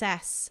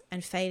success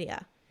and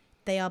failure.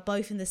 They are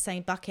both in the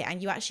same bucket,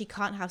 and you actually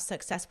can't have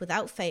success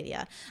without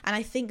failure. And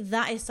I think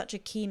that is such a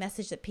key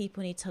message that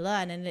people need to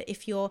learn. And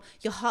if your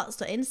heart's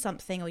not in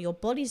something or your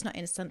body's not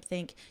in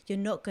something, you're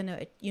not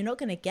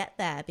gonna get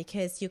there,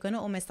 because you're gonna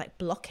almost like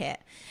block it.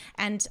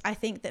 And I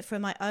think that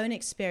from my own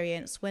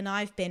experience, when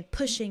I've been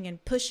pushing and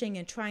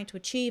trying to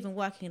achieve and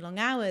working long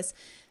hours,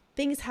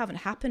 things haven't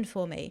happened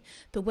for me.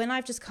 But when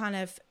I've just kind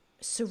of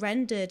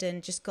surrendered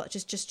and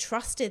just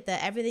trusted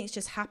that everything's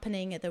just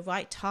happening at the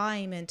right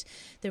time and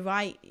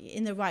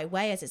in the right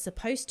way as it's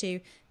supposed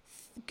to,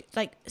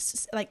 like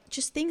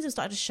just things have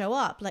started to show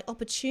up, like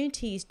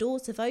opportunities,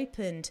 doors have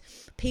opened,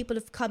 people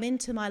have come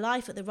into my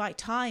life at the right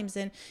times.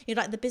 And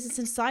like the Business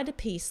Insider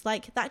piece,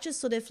 like that just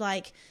sort of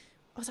like,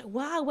 I was like,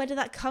 wow, where did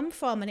that come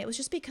from? And it was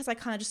just because I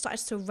kind of just started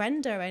to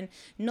surrender and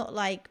not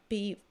like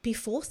be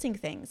forcing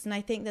things. And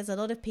I think there's a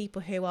lot of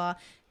people who are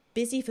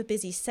busy for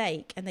busy's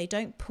sake, and they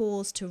don't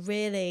pause to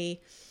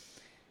really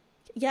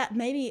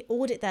maybe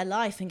audit their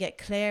life and get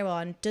clear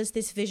on, does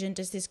this vision,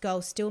 does this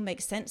goal still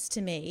make sense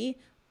to me,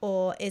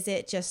 or is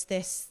it just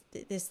this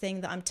thing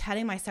that I'm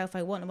telling myself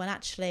I want when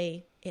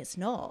actually it's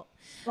not.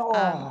 So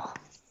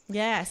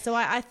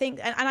I think,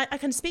 and I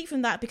can speak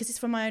from that because it's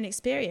from my own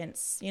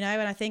experience, and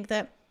I think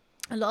that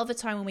a lot of the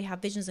time when we have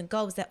visions and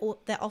goals, they're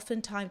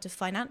often tied to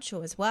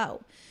financial as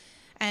well.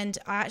 And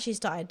I actually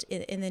started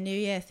in the new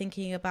year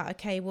thinking about,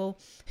 okay, well,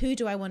 who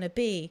do I want to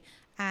be?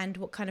 And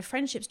what kind of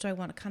friendships do I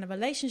want? What kind of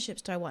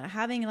relationships do I want?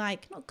 Having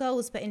like, not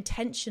goals, but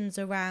intentions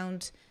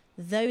around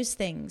those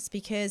things.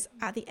 Because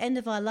at the end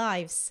of our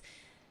lives,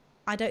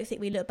 I don't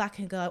think we look back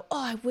and go,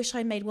 oh, I wish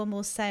I made one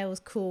more sales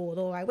call,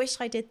 or I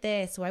wish I did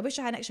this, or I wish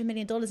I had an extra $1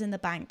 million in the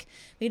bank.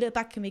 We look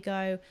back and we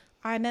go,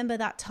 I remember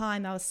that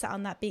time I was sat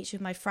on that beach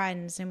with my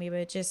friends and we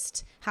were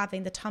just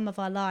having the time of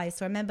our lives.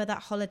 So I remember that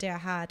holiday I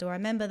had, or I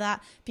remember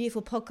that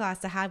beautiful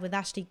podcast I had with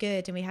Ashley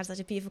Good and we had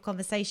such a beautiful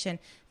conversation.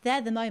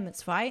 They're the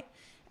moments, right?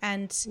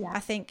 And I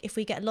think if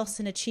we get lost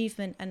in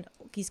achievement and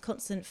these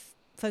constant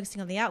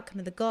focusing on the outcome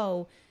of the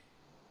goal,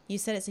 you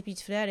said it so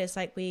beautifully earlier, it's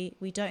like we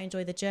don't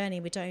enjoy the journey,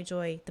 we don't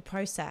enjoy the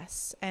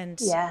process. And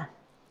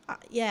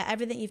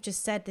everything you've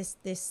just said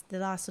the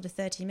last sort of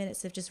 30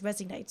 minutes have just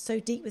resonated so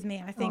deep with me,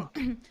 and I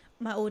think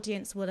my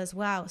audience will as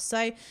well.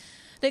 So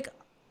look,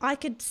 I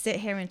could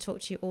sit here and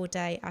talk to you all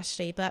day,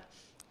 Ashley, but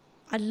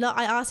I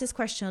ask this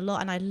question a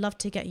lot and I'd love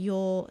to get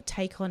your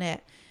take on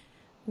it.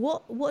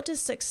 What does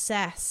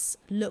success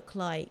look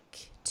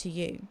like to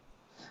you?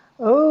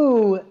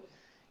 Oh,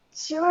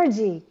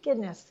 Georgie,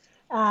 goodness.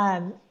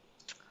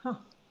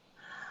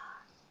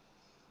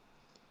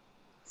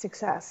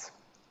 Success.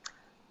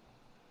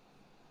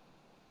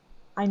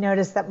 I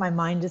noticed that my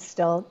mind is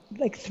still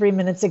like 3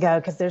 minutes ago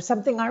because there's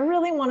something I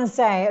really want to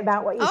say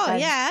about what you said. Oh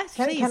yeah,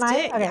 please do.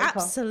 Okay,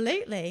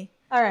 absolutely.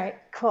 Cool. All right,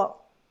 cool.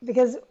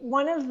 Because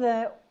one of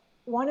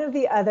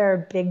the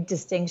other big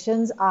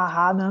distinctions,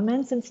 aha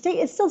moments, and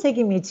it's still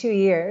taking me 2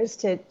 years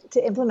to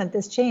implement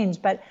this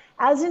change. But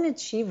as an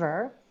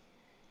achiever,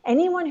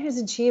 anyone who's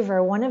an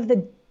achiever, one of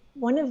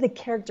the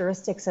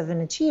characteristics of an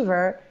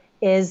achiever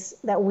is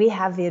that we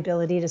have the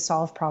ability to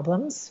solve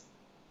problems,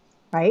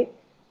 right?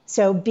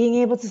 So being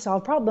able to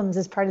solve problems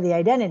is part of the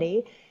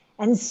identity.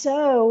 And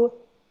so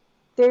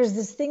there's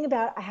this thing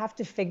about, I have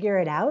to figure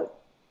it out,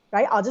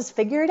 right? I'll just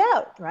figure it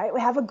out, right?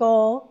 We have a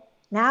goal.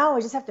 Now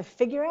I just have to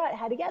figure out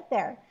how to get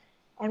there.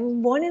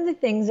 And one of the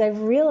things I've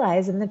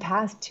realized in the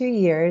past 2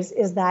 years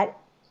is that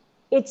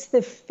it's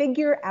the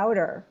figure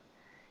outer.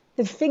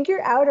 The figure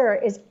outer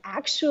is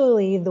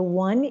actually the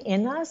one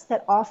in us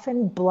that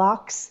often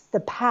blocks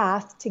the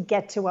path to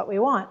get to what we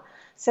want.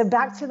 So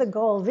back to the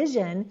goal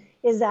vision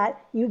is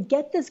that you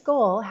get this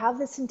goal, have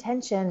this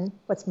intention.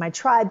 What's my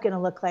tribe going to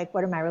look like?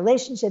 What are my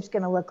relationships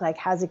going to look like?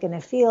 How's it going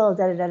to feel?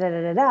 Da, da, da, da,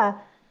 da, da.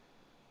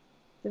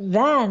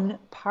 Then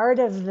part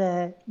of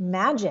the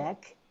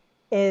magic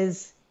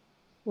is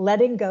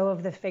letting go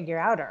of the figure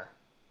outer,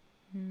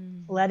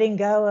 letting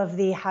go of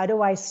the, how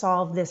do I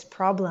solve this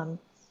problem?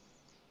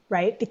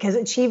 right? Because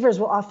achievers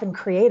will often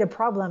create a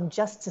problem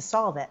just to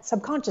solve it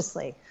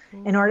subconsciously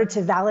in order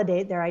to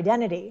validate their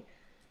identity.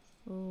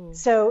 Ooh.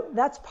 So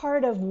that's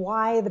part of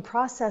why the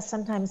process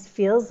sometimes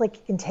feels like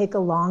it can take a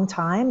long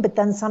time, but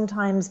then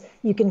sometimes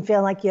you can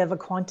feel like you have a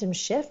quantum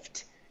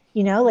shift,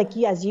 like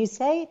as you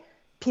say,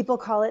 people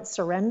call it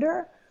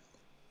surrender,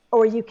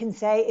 or you can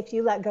say, if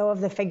you let go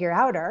of the figure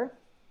outer,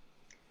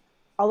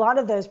 a lot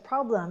of those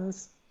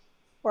problems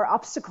or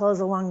obstacles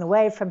along the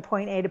way from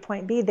point A to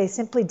point B, they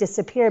simply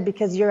disappear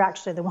because you're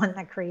actually the one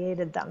that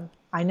created them.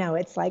 I know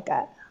it's like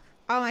a...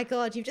 Oh my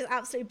God, you've just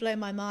absolutely blown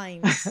my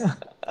mind.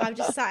 I'm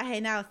just sat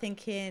here now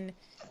thinking,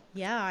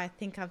 yeah, I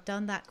think I've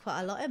done that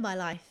quite a lot in my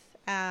life.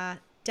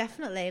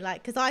 Definitely,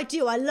 because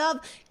I love,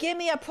 give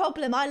me a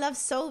problem. I love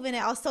solving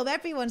it. I'll solve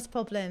everyone's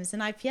problems.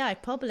 And I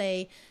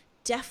probably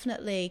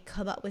definitely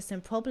come up with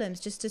some problems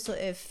just to sort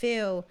of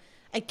feel,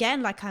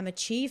 again, like I'm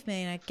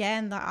achieving,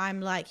 again, that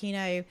I'm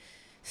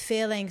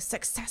feeling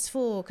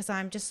successful because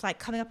I'm just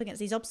coming up against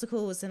these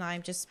obstacles and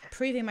I'm just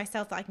proving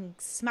myself that I can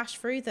smash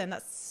through them.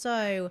 That's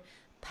so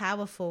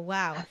powerful.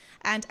 Wow.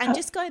 And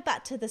just going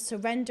back to the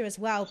surrender as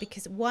well,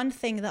 because one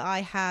thing that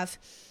I have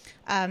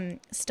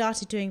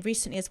started doing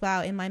recently as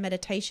well in my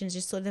meditations,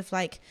 just sort of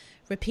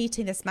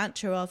repeating this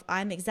mantra of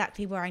I'm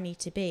exactly where I need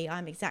to be.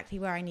 I'm exactly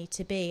where I need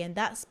to be. And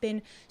that's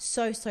been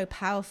so, so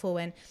powerful.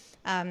 And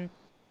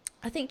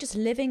I think just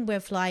living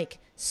with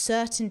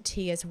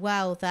certainty as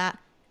well, that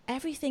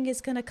everything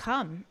is going to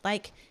come.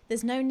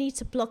 There's no need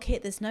to block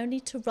it. There's no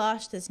need to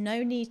rush. There's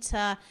no need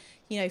to,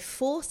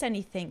 force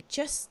anything.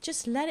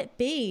 Just let it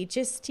be.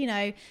 Just,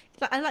 and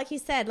like you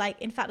said,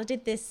 in fact, I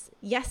did this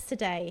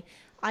yesterday.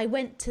 I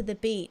went to the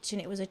beach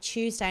and it was a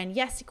Tuesday. And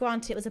yes,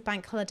 granted, it was a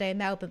bank holiday in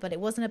Melbourne, but it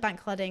wasn't a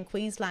bank holiday in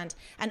Queensland.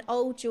 And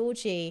old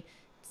Georgie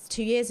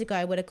 2 years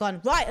ago would have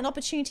gone, right, an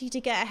opportunity to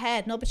get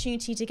ahead, an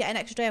opportunity to get an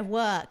extra day of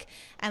work.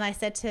 And I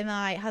said to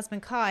my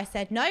husband, Kai, I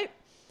said, nope.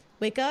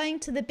 We're going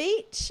to the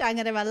beach. I'm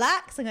going to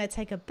relax. I'm going to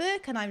take a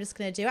book and I'm just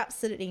going to do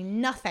absolutely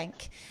nothing.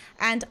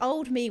 And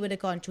old me would have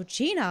gone,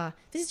 Georgina,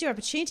 this is your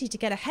opportunity to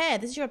get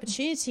ahead. This is your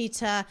opportunity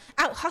to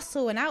out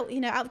hustle and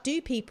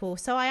outdo people.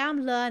 So I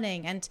am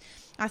learning. And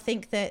I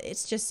think that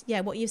it's just,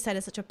 what you've said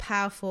is such a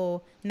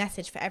powerful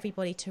message for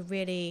everybody to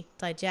really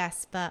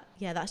digest. But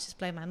that's just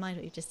blown my mind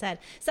what you just said.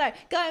 So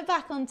going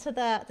back onto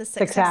the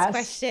success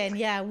question.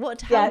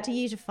 How do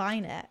you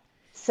define it?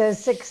 So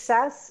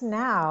success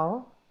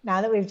now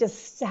that we've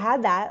just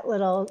had that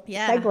little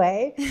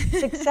segue,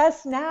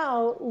 success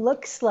now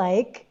looks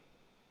like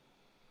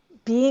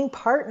being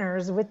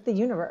partners with the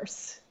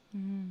universe.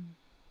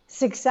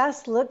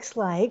 Success looks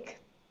like,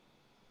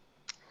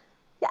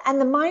 and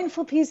the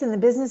mindful piece and the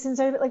business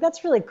inside of it,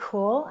 that's really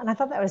cool. And I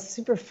thought that was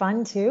super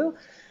fun too.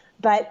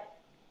 But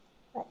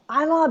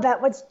I'm all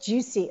about what's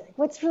juicy,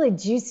 what's really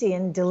juicy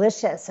and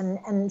delicious.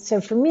 And so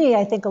for me,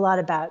 I think a lot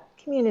about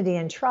community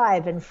and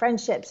tribe and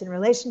friendships and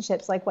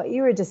relationships, like what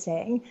you were just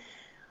saying.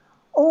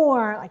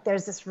 Or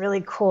there's this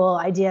really cool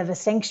idea of a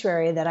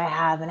sanctuary that I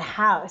have in a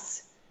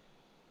house.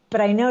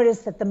 But I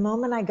noticed that the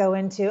moment I go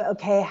into,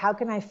 okay, how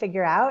can I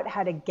figure out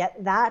how to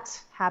get that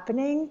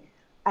happening?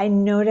 I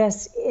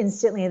notice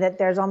instantly that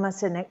there's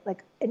almost an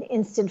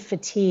instant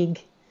fatigue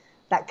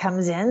that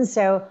comes in.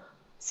 So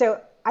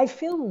I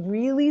feel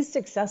really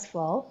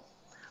successful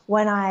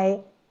when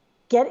I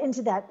get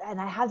into that and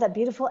I have that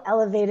beautiful,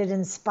 elevated,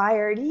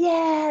 inspired,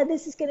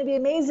 this is going to be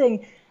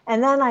amazing.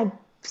 And then I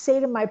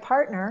say to my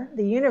partner,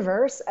 the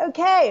universe,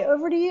 okay,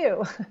 over to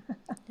you.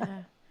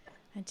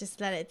 And just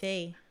let it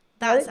be.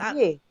 That's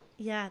absolutely,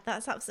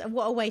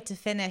 what a way to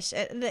finish.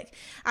 Look,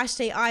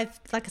 actually,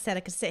 like I said, I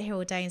could sit here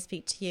all day and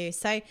speak to you.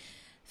 So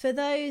for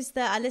those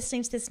that are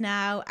listening to this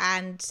now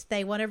and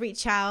they want to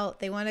reach out,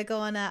 they want to go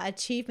on an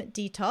Achievement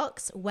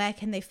Detox, where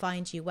can they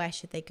find you? Where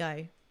should they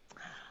go?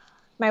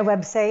 My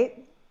website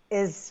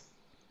is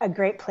a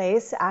great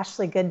place,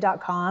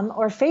 ashleygood.com,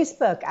 or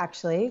Facebook,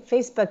 actually.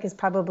 Facebook is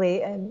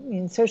probably,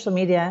 social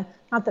media,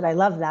 not that I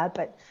love that,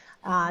 but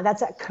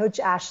that's at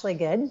Coach Ashley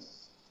Good.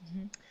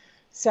 Mm-hmm.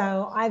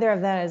 So either of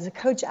those,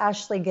 Coach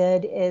Ashley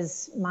Good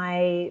is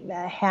my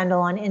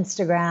handle on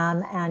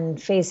Instagram and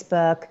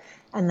Facebook,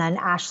 and then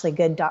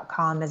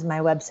ashleygood.com is my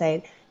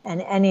website.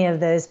 And any of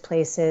those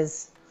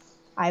places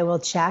I will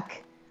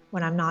check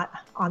when I'm not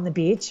on the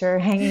beach or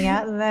hanging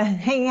out in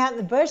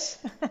the bush.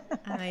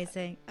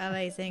 Amazing.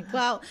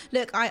 Well,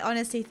 look, I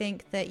honestly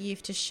think that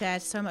you've just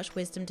shared so much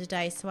wisdom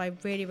today. So I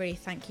really, really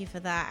thank you for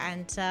that.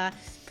 And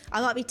I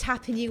might be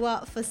tapping you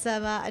up for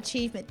some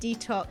Achievement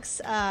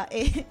Detox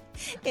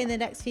in the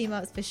next few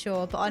months for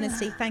sure. But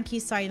honestly, thank you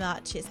so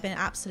much. It's been an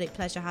absolute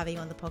pleasure having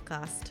you on the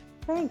podcast.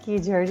 Thank you,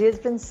 Georgie. It's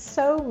been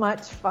so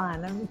much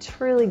fun. I'm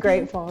truly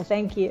grateful.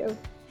 Thank you.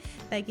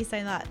 Thank you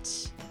so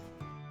much.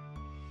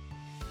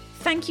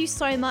 Thank you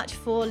so much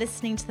for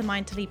listening to the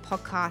Mind to Lead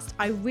podcast.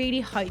 I really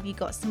hope you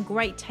got some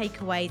great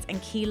takeaways and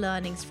key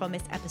learnings from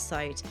this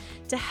episode.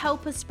 To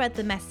help us spread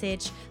the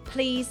message,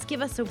 please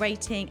give us a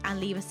rating and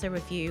leave us a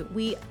review.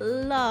 We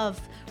love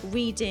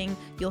reading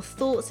your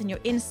thoughts and your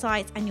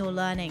insights and your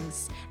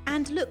learnings.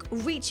 And look,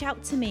 reach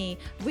out to me.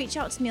 Reach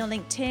out to me on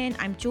LinkedIn.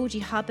 I'm Georgie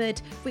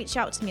Hubbard. Reach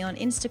out to me on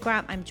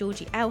Instagram. I'm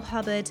Georgie L.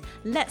 Hubbard.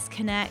 Let's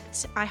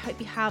connect. I hope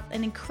you have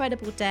an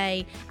incredible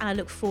day, and I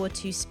look forward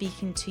to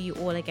speaking to you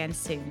all again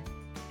soon.